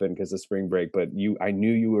didn't happen because of spring break, but I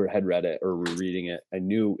knew you had read it or were reading it. I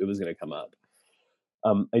knew it was going to come up.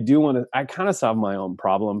 I do want to. I kind of solve my own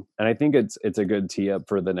problem, and I think it's a good tee up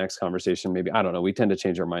for the next conversation. Maybe I don't know. We tend to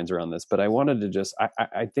change our minds around this, but I wanted to just.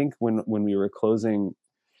 I think when we were closing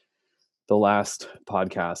the last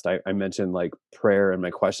podcast, I mentioned like prayer and my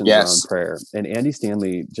questions around Yes. prayer. And Andy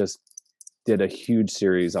Stanley just did a huge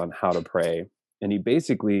series on how to pray. And he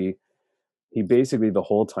basically the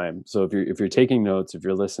whole time. So if you're taking notes, if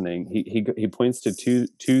you're listening, he points to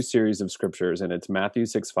two series of scriptures, and it's Matthew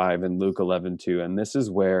 6:5 and Luke 11:2. And this is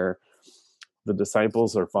where the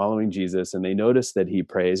disciples are following Jesus and they notice that he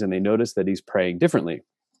prays and they notice that he's praying differently.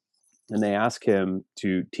 And they ask him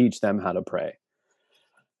to teach them how to pray.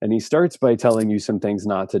 And he starts by telling you some things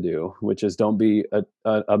not to do, which is don't be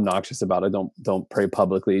obnoxious about it. Don't pray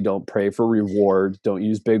publicly. Don't pray for reward. Don't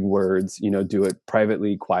use big words. Do it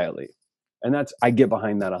privately, quietly. And I get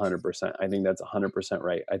behind that 100%. I think that's 100%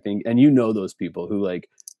 right. I think, and those people who like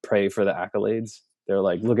pray for the accolades. They're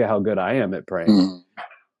like, look at how good I am at praying.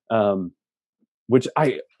 Mm. Um,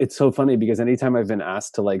 it's so funny because anytime I've been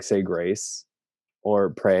asked to like say grace or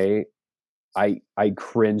pray, I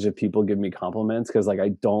cringe if people give me compliments because like I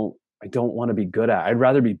don't want to be good at it. I'd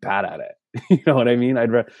rather be bad at it. You know what I mean?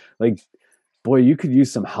 Like, boy, you could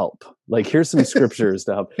use some help. Like, here's some scriptures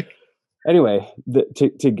to help. Anyway,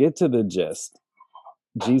 to get to the gist,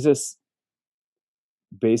 Jesus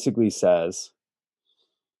basically says,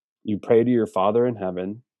 you pray to your Father in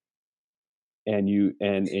heaven, and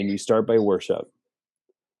you start by worship.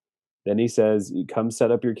 Then he says, you come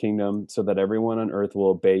set up your kingdom so that everyone on earth will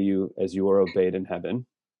obey you as you are obeyed in heaven.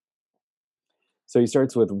 So he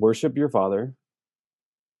starts with worship your Father,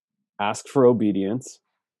 ask for obedience.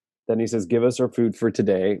 Then he says, give us our food for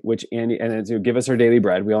today, which give us our daily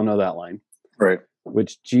bread. We all know that line. Right.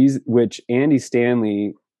 Which Andy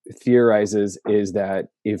Stanley theorizes is that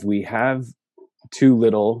if we have too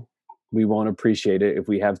little, we won't appreciate it. If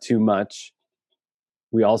we have too much,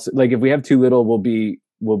 we also like if we have too little, we'll be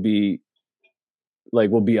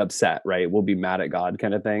upset, right? We'll be mad at God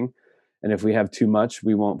kind of thing. And if we have too much,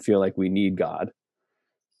 we won't feel like we need God.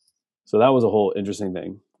 So that was a whole interesting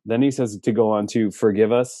thing. Then he says to go on to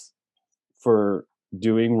forgive us for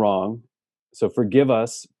doing wrong. So forgive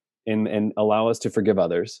us and allow us to forgive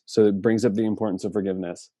others. So it brings up the importance of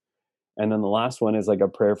forgiveness. And then the last one is like a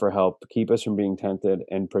prayer for help, keep us from being tempted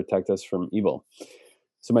and protect us from evil.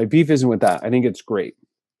 So my beef isn't with that. I think it's great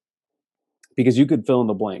because you could fill in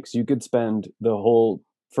the blanks. You could spend the whole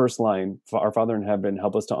first line, our Father in heaven,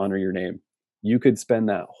 help us to honor your name. You could spend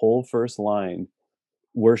that whole first line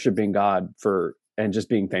worshiping God and just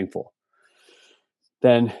being thankful.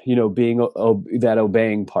 Then, being that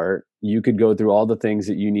obeying part, you could go through all the things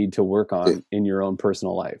that you need to work on in your own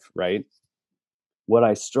personal life, right? What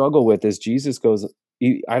I struggle with is Jesus goes,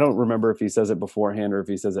 I don't remember if he says it beforehand or if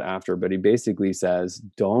he says it after, but he basically says,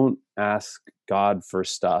 don't ask God for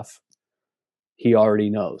stuff he already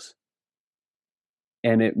knows.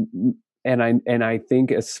 and it and I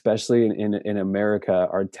think especially in America,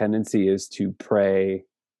 our tendency is to pray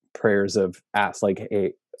prayers of ask, like,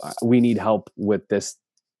 hey, we need help with this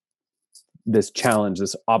challenge,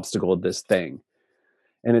 this obstacle, this thing.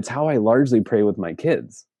 And it's how I largely pray with my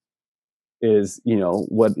kids is,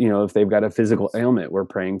 if they've got a physical ailment, we're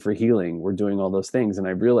praying for healing, we're doing all those things. And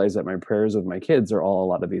I realize that my prayers with my kids are all a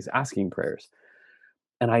lot of these asking prayers.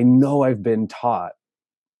 And I know I've been taught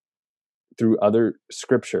through other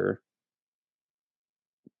scripture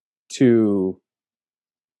to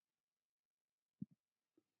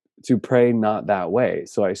pray not that way.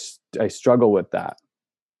 So I struggle with that.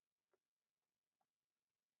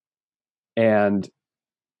 And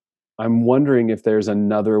I'm wondering if there's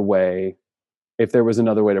another way, if there was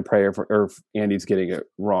another way to pray, or if Andy's getting it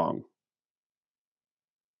wrong.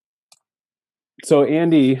 So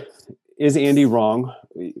is Andy wrong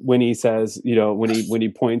when he says, when he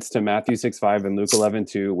points to Matthew 6:5 and Luke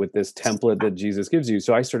 11:2 with this template that Jesus gives you?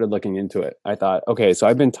 So I started looking into it. I thought, okay, so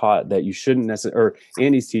I've been taught that you shouldn't necessarily, or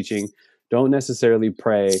Andy's teaching, don't necessarily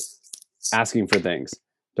pray asking for things.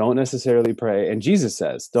 Don't necessarily pray. And Jesus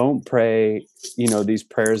says, don't pray, these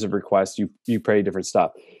prayers of request. You pray different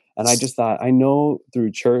stuff. And I just thought, I know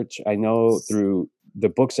through church, I know through the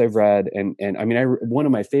books I've read, and I mean, one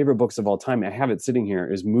of my favorite books of all time, I have it sitting here,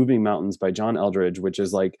 is Moving Mountains by John Eldredge, which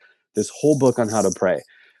is like this whole book on how to pray.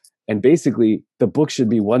 And basically, the book should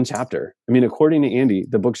be one chapter. I mean, according to Andy,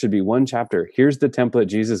 the book should be one chapter. Here's the template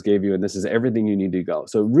Jesus gave you, and this is everything you need to go.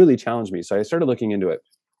 So it really challenged me. So I started looking into it.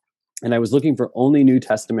 And I was looking for only New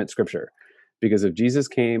Testament scripture, because if Jesus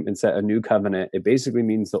came and set a new covenant, it basically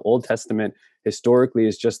means the Old Testament historically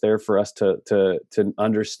is just there for us to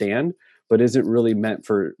understand, but isn't really meant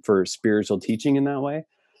for spiritual teaching in that way.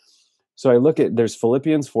 So I look at, there's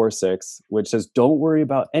Philippians 4:6, which says, don't worry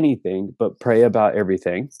about anything, but pray about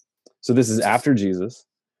everything. So this is after Jesus.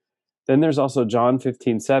 Then there's also John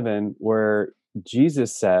 15:7, where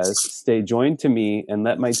Jesus says, stay joined to me and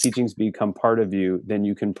let my teachings become part of you. Then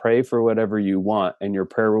you can pray for whatever you want and your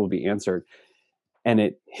prayer will be answered. And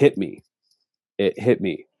it hit me. It hit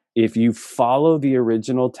me. If you follow the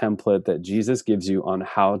original template that Jesus gives you on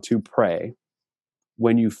how to pray,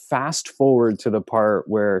 when you fast forward to the part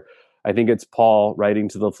where I think it's Paul writing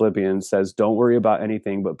to the Philippians says, don't worry about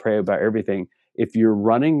anything, but pray about everything. If you're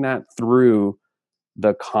running that through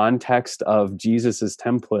the context of Jesus's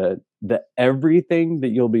template, that everything that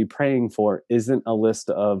you'll be praying for isn't a list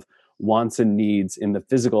of wants and needs in the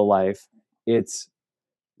physical life. It's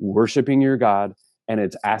worshiping your God, and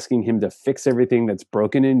it's asking him to fix everything that's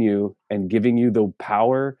broken in you and giving you the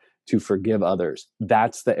power to forgive others.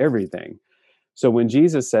 That's the everything. So when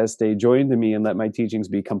Jesus says, stay joined to me and let my teachings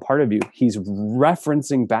become part of you, he's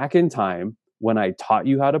referencing back in time when I taught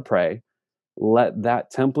you how to pray. Let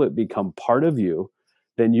that template become part of you.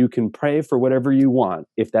 Then you can pray for whatever you want.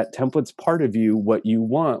 If that template's part of you, what you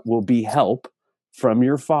want will be help from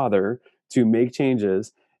your Father to make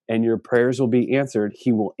changes, and your prayers will be answered.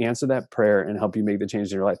 He will answer that prayer and help you make the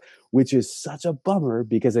change in your life, which is such a bummer,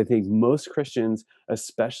 because I think most Christians,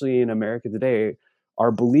 especially in America today,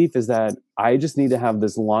 our belief is that I just need to have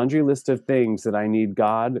this laundry list of things that I need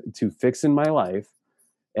God to fix in my life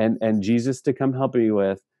and Jesus to come help me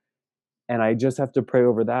with. And I just have to pray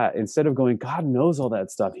over that, instead of going, God knows all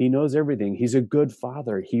that stuff. He knows everything. He's a good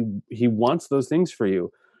father. He wants those things for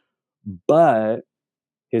you. But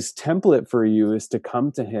his template for you is to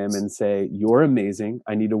come to him and say, you're amazing.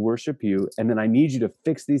 I need to worship you. And then I need you to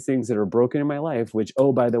fix these things that are broken in my life, which,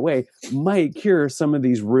 oh, by the way, might cure some of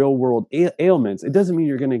these real world ailments. It doesn't mean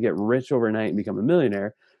you're going to get rich overnight and become a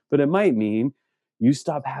millionaire, but it might mean you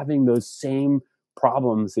stop having those same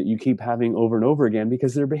problems that you keep having over and over again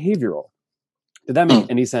because they're behavioral. Did that make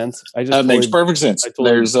any sense? That makes perfect sense.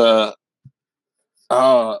 There's a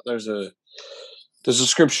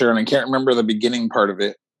scripture, and I can't remember the beginning part of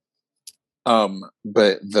it.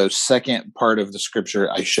 But the second part of the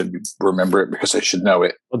scripture, I should remember it because I should know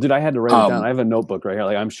it. Well, dude, I had to write it down. I have a notebook right here.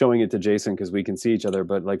 Like, I'm showing it to Jason because we can see each other.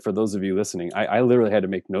 But like, for those of you listening, I literally had to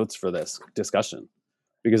make notes for this discussion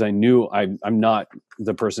because I knew I'm not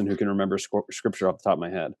the person who can remember scripture off the top of my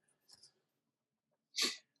head.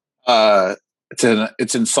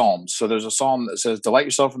 It's in Psalms. So there's a psalm that says, delight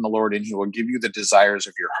yourself in the Lord and he will give you the desires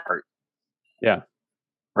of your heart. Yeah.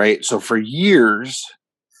 Right. So for years,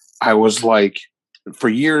 I was like,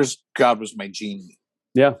 God was my genie.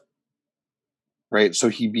 Yeah. Right. So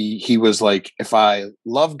he was like, if I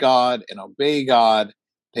love God and obey God,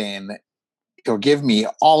 then he'll give me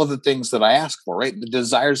all of the things that I ask for, right? The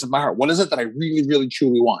desires of my heart. What is it that I really, really,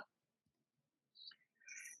 truly want?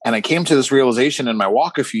 And I came to this realization in my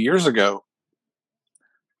walk a few years ago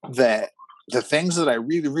that the things that I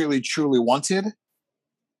really, really, truly wanted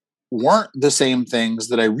weren't the same things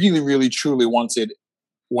that I really, really, truly wanted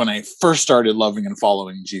when I first started loving and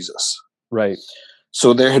following Jesus. Right.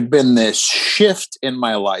 So there had been this shift in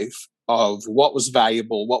my life of what was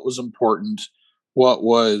valuable, what was important, what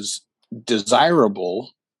was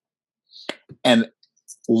desirable. And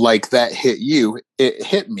like that hit you, it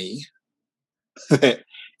hit me that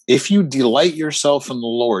if you delight yourself in the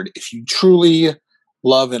Lord, if you truly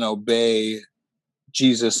love and obey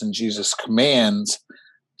Jesus and Jesus' commands,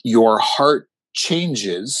 your heart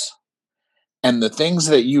changes, and the things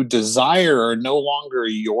that you desire are no longer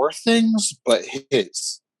your things, but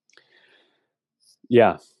His.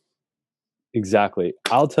 Yeah, exactly.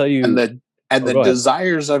 I'll tell And you. the Go ahead.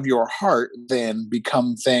 desires of your heart then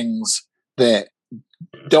become things that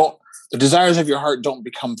don't. The desires of your heart don't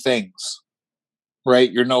become things,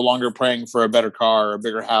 right? You're no longer praying for a better car, or a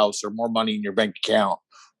bigger house, or more money in your bank account,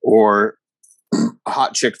 or a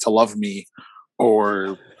hot chick to love me,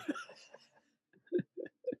 or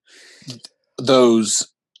those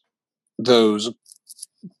those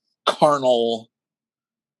carnal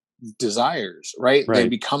desires, right? They Right.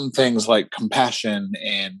 become things like compassion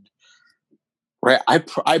and right.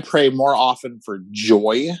 I pray more often for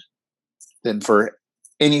joy than for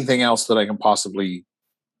anything else that I can possibly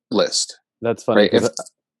list. That's funny Right?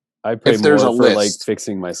 because I pray If there's a more for like list,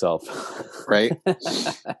 fixing myself. right?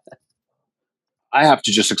 I have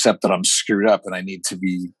to just accept that I'm screwed up and I need to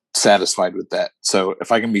be satisfied with that. So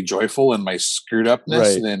if I can be joyful in my screwed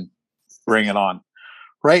upness, Right. then bring it on.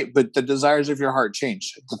 Right? But the desires of your heart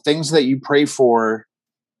change. The things that you pray for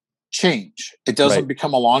change. It doesn't Right.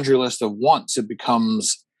 become a laundry list of wants. It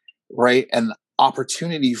becomes right an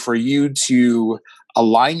opportunity for you to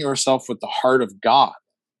align yourself with the heart of God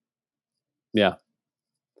Yeah.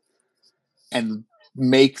 and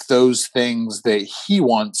make those things that He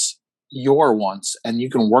wants your wants, and you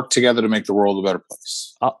can work together to make the world a better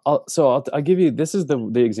place. I'll give you, this is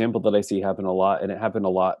the example that I see happen a lot, and it happened a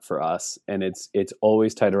lot for us, and it's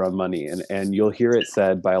always tied around money, and you'll hear it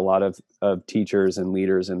said by a lot of teachers and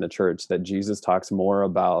leaders in the church that Jesus talks more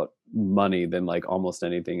about money than like almost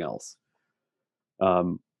anything else,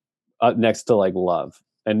 um next to like love.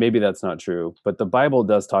 And maybe that's not true, but the Bible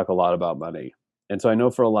does talk a lot about money. And so I know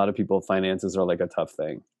for a lot of people finances are like a tough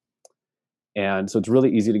thing, and so it's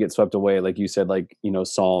really easy to get swept away, like you said, like, you know,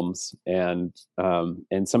 Psalms and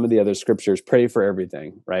some of the other scriptures, pray for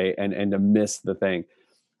everything, right? And to miss the thing.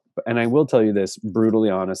 And I will tell you this brutally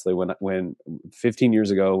honestly, when 15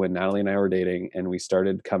 years ago, when Natalie and I were dating and we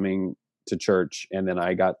started coming to church, and then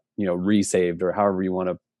I got, you know, resaved, or however you want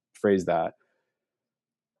to phrase that,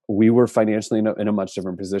 we were financially in a much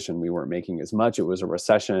different position. We weren't making as much. It was a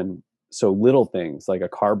recession. So little things like a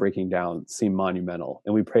car breaking down seemed monumental.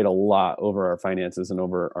 And we prayed a lot over our finances and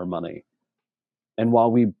over our money. And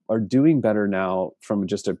while we are doing better now from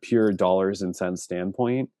just a pure dollars and cents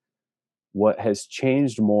standpoint, what has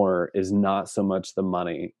changed more is not so much the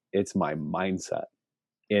money, it's my mindset.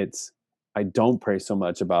 It's, I don't pray so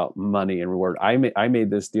much about money and reward. I made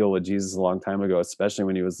this deal with Jesus a long time ago,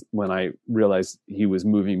 especially when I realized He was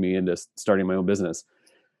moving me into starting my own business.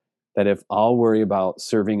 That if I'll worry about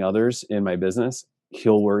serving others in my business,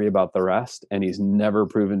 He'll worry about the rest, and He's never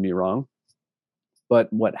proven me wrong. But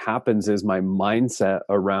what happens is my mindset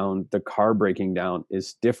around the car breaking down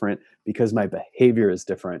is different because my behavior is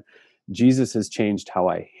different. Jesus has changed how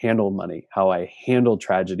I handle money, how I handle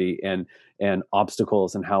tragedy and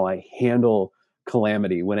obstacles, and how I handle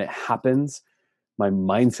calamity. When it happens, my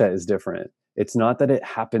mindset is different. It's not that it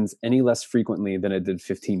happens any less frequently than it did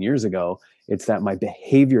 15 years ago. It's that my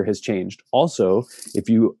behavior has changed. Also, if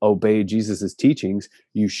you obey Jesus's teachings,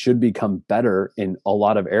 you should become better in a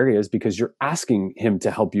lot of areas because you're asking Him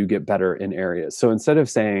to help you get better in areas. So instead of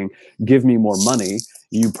saying, give me more money,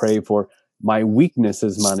 you pray for, my weakness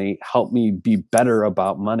is money, help me be better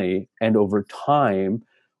about money. And over time,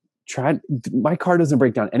 my car doesn't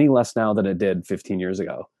break down any less now than it did 15 years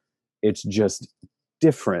ago. It's just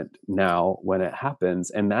different now when it happens.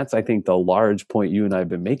 And that's, I think, the large point you and I have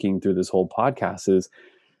been making through this whole podcast is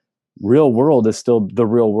real world is still the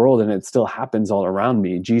real world, and it still happens all around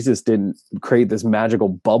me. Jesus didn't create this magical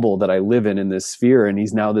bubble that I live in this sphere, and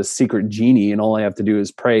He's now this secret genie, and all I have to do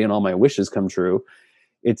is pray and all my wishes come true.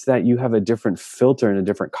 It's that you have a different filter and a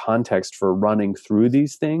different context for running through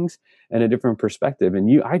these things, and a different perspective.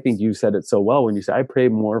 And I think you said it so well when you said, I pray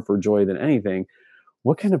more for joy than anything.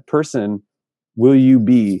 What kind of person will you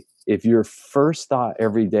be if your first thought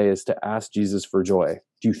every day is to ask Jesus for joy?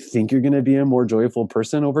 Do you think you're going to be a more joyful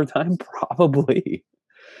person over time? Probably.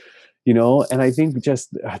 You know, and I think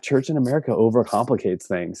just church in America overcomplicates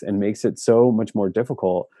things and makes it so much more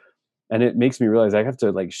difficult. And it makes me realize I have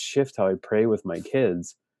to like shift how I pray with my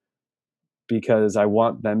kids, because I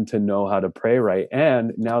want them to know how to pray right.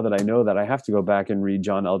 And now that I know that, I have to go back and read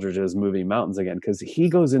John Eldridge's Moving Mountains again, because he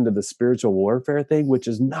goes into the spiritual warfare thing, which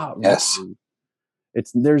is not Yes. wrong.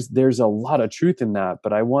 It's there's a lot of truth in that,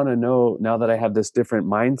 but I want to know, now that I have this different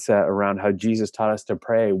mindset around how Jesus taught us to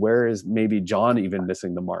pray, where is maybe John even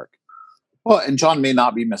missing the mark? Well, and John may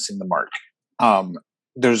not be missing the mark. Um,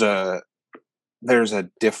 there's a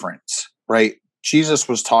difference, right? Jesus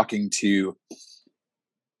was talking to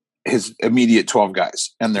his immediate 12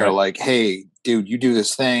 guys, and they're Right. like, hey, dude, you do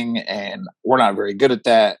this thing and we're not very good at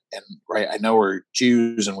that. And right, I know we're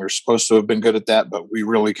Jews and we're supposed to have been good at that, but we're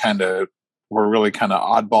really kind of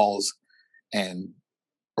oddballs and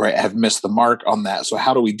right have missed the mark on that. So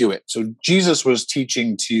how do we do it? So Jesus was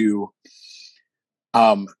teaching to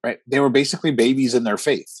right, they were basically babies in their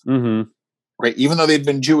faith. Mm-hmm. Right, even though they'd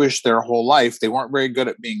been Jewish their whole life, they weren't very good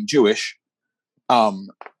at being Jewish.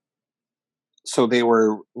 So they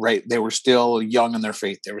were still young in their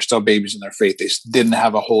faith. They were still babies in their faith. They didn't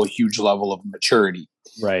have a whole huge level of maturity.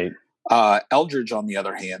 Right. Eldridge, on the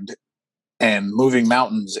other hand, and Moving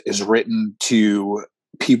Mountains is written to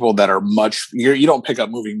people that are much. You don't pick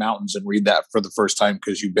up Moving Mountains and read that for the first time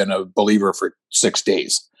because you've been a believer for 6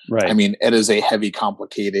 days. Right. I mean, it is a heavy,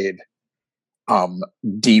 complicated,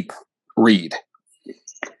 deep read.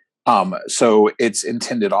 So its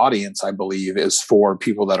intended audience, I believe, is for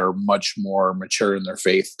people that are much more mature in their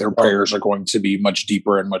faith. Their prayers are going to be much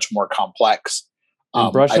deeper and much more complex.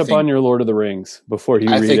 And brush up on your Lord of the Rings before you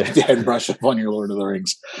read it. And brush up on your Lord of the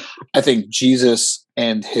Rings. I think Jesus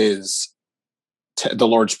and the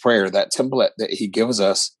Lord's Prayer, that template that he gives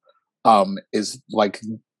us, is like,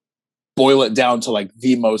 boil it down to like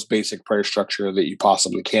the most basic prayer structure that you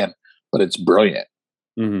possibly can, but it's brilliant.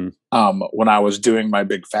 Mm-hmm. When I was doing my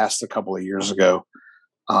big fast a couple of years ago,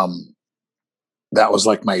 that was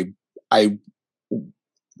like I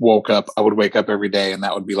would wake up every day and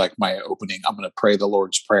that would be like my opening. I'm going to pray the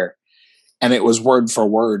Lord's Prayer. And it was word for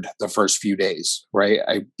word the first few days, right?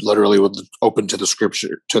 I literally would open to the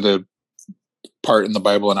scripture, to the part in the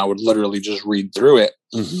Bible, and I would literally just read through it,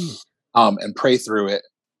 and pray through it.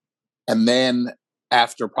 And then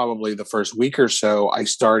after probably the first week or so, I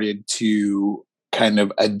started to kind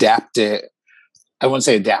of adapt it. I wouldn't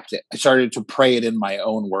say adapt it. I started to pray it in my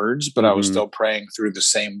own words, but I was still praying through the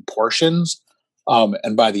same portions.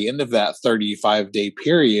 And by the end of that 35-day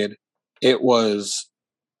period, it was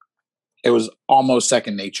almost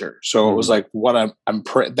second nature. So it was like, what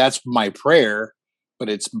that's my prayer, but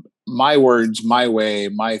it's my words, my way,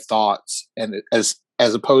 my thoughts. And as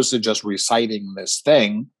opposed to just reciting this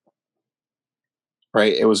thing,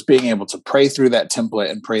 right? It was being able to pray through that template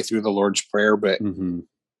and pray through the Lord's Prayer, but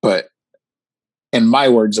in my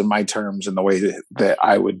words and my terms and the way that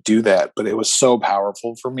I would do that. But it was so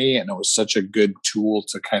powerful for me, and it was such a good tool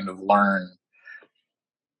to kind of learn,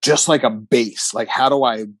 just like a base. Like, how do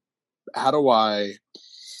I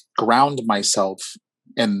ground myself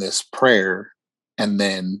in this prayer and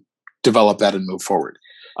then develop that and move forward?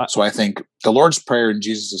 So I think the Lord's Prayer and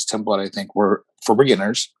Jesus' template, I think, were for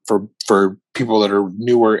beginners, for people that are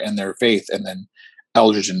newer in their faith, and then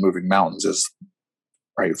Eldridge and Moving Mountains is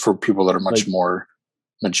right for people that are much more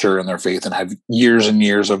mature in their faith and have years and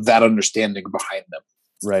years of that understanding behind them.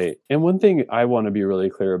 Right. And one thing I want to be really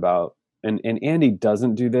clear about, and Andy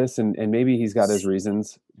doesn't do this, and maybe he's got his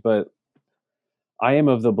reasons, but I am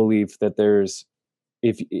of the belief that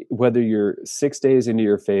whether you're 6 days into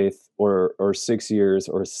your faith or 6 years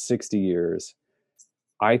or 60 years,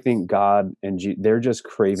 I think God and they're just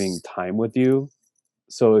craving time with you.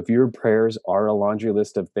 So if your prayers are a laundry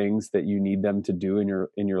list of things that you need them to do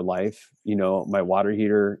in your life, my water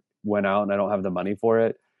heater went out and I don't have the money for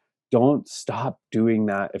it, don't stop doing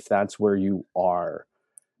that if that's where you are.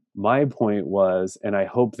 My point was, and I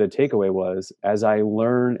hope the takeaway was, as I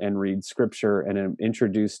learn and read scripture and am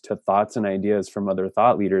introduced to thoughts and ideas from other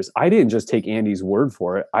thought leaders, I didn't just take Andy's word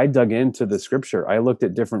for it. I dug into the scripture. I looked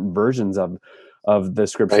at different versions of the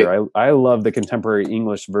scripture. Right. I love the contemporary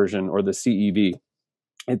English version, or the CEV.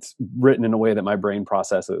 It's written in a way that my brain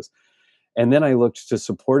processes. And then I looked to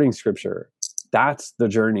supporting scripture. That's the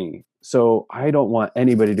journey. So I don't want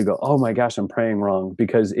anybody to go, oh my gosh, I'm praying wrong.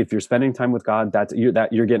 Because if you're spending time with God, you're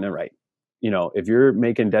getting it right. If you're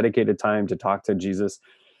making dedicated time to talk to Jesus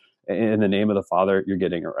in the name of the Father, you're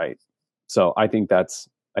getting it right. So I think that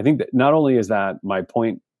not only is that my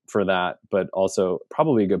point for that, but also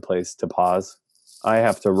probably a good place to pause. I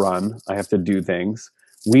have to run. I have to do things.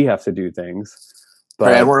 We have to do things.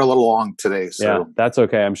 But and we're a little long today. So yeah, that's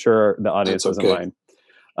okay. I'm sure the audience doesn't mind.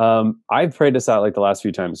 I've prayed us out like the last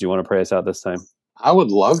few times. Do you want to pray us out this time? I would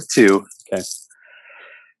love to. Okay.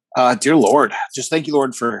 Dear Lord, just thank you,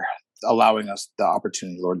 Lord, for allowing us the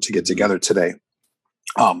opportunity, Lord, to get together today.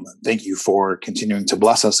 Thank you for continuing to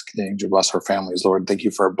bless us, continuing to bless our families, Lord. Thank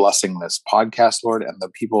you for blessing this podcast, Lord, and the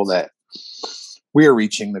people that we are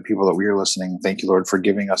reaching, the people that we are listening. Thank you, Lord, for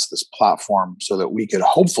giving us this platform so that we could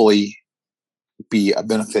hopefully be a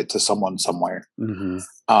benefit to someone somewhere. Mm-hmm.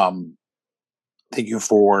 Thank you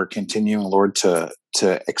for continuing, Lord, to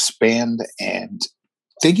expand, and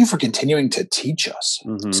thank you for continuing to teach us,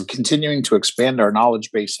 Mm-hmm. continuing to expand our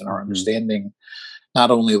knowledge base and our Mm-hmm. understanding,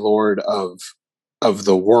 not only, Lord, of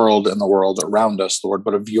the world and the world around us, Lord,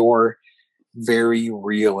 but of your very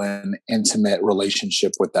real and intimate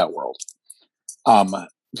relationship with that world.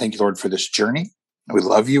 Thank you, Lord, for this journey. We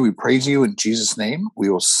love you. We praise you in Jesus' name. We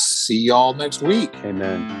will see y'all next week.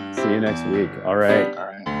 Amen. See you next week. All right. All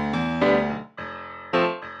right.